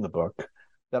writing the book,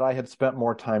 that I had spent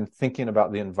more time thinking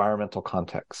about the environmental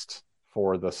context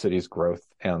for the city's growth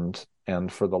and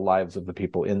for the lives of the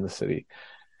people in the city.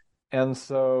 And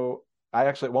so I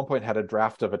actually at one point had a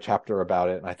draft of a chapter about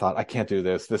it, and I thought, I can't do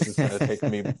this. This is going to take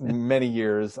me many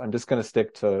years. I'm just going to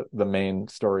stick to the main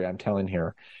story I'm telling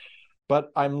here.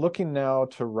 But I'm looking now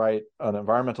to write an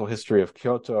environmental history of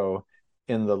Kyoto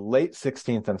in the late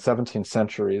 16th and 17th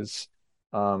centuries,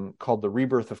 called The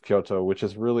Rebirth of Kyoto, which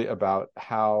is really about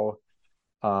how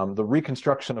the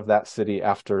reconstruction of that city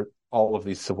after all of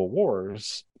these civil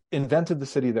wars invented the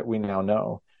city that we now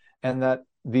know, and that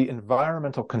the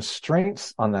environmental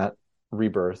constraints on that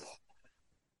rebirth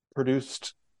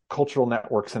produced cultural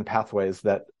networks and pathways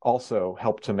that also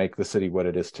helped to make the city what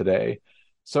it is today.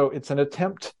 So it's an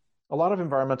attempt. A lot of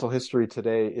environmental history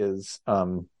today is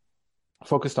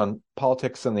focused on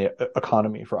politics and the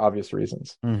economy for obvious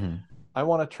reasons. Mm-hmm. I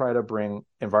want to try to bring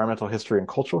environmental history and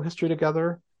cultural history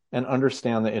together and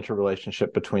understand the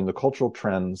interrelationship between the cultural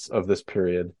trends of this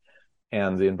period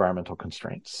and the environmental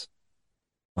constraints.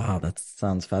 Wow, that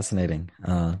sounds fascinating.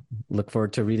 Look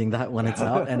forward to reading that when it's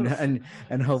out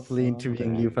and hopefully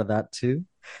interviewing you for that too.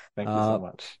 Thank you so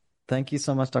much. Thank you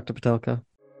so much, Dr. Pitelka.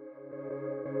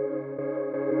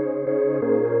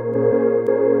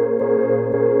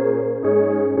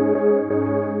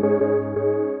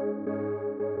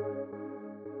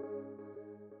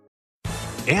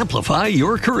 Amplify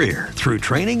your career through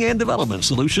training and development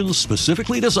solutions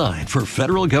specifically designed for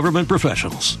federal government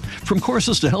professionals. From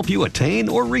courses to help you attain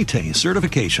or retain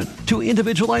certification, to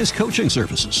individualized coaching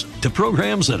services, to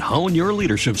programs that hone your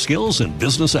leadership skills and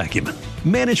business acumen,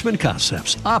 Management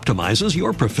Concepts optimizes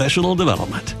your professional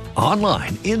development.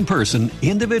 Online, in person,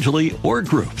 individually, or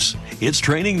groups, it's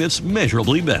training that's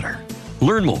measurably better.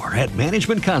 Learn more at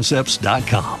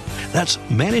managementconcepts.com. That's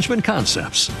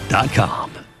managementconcepts.com.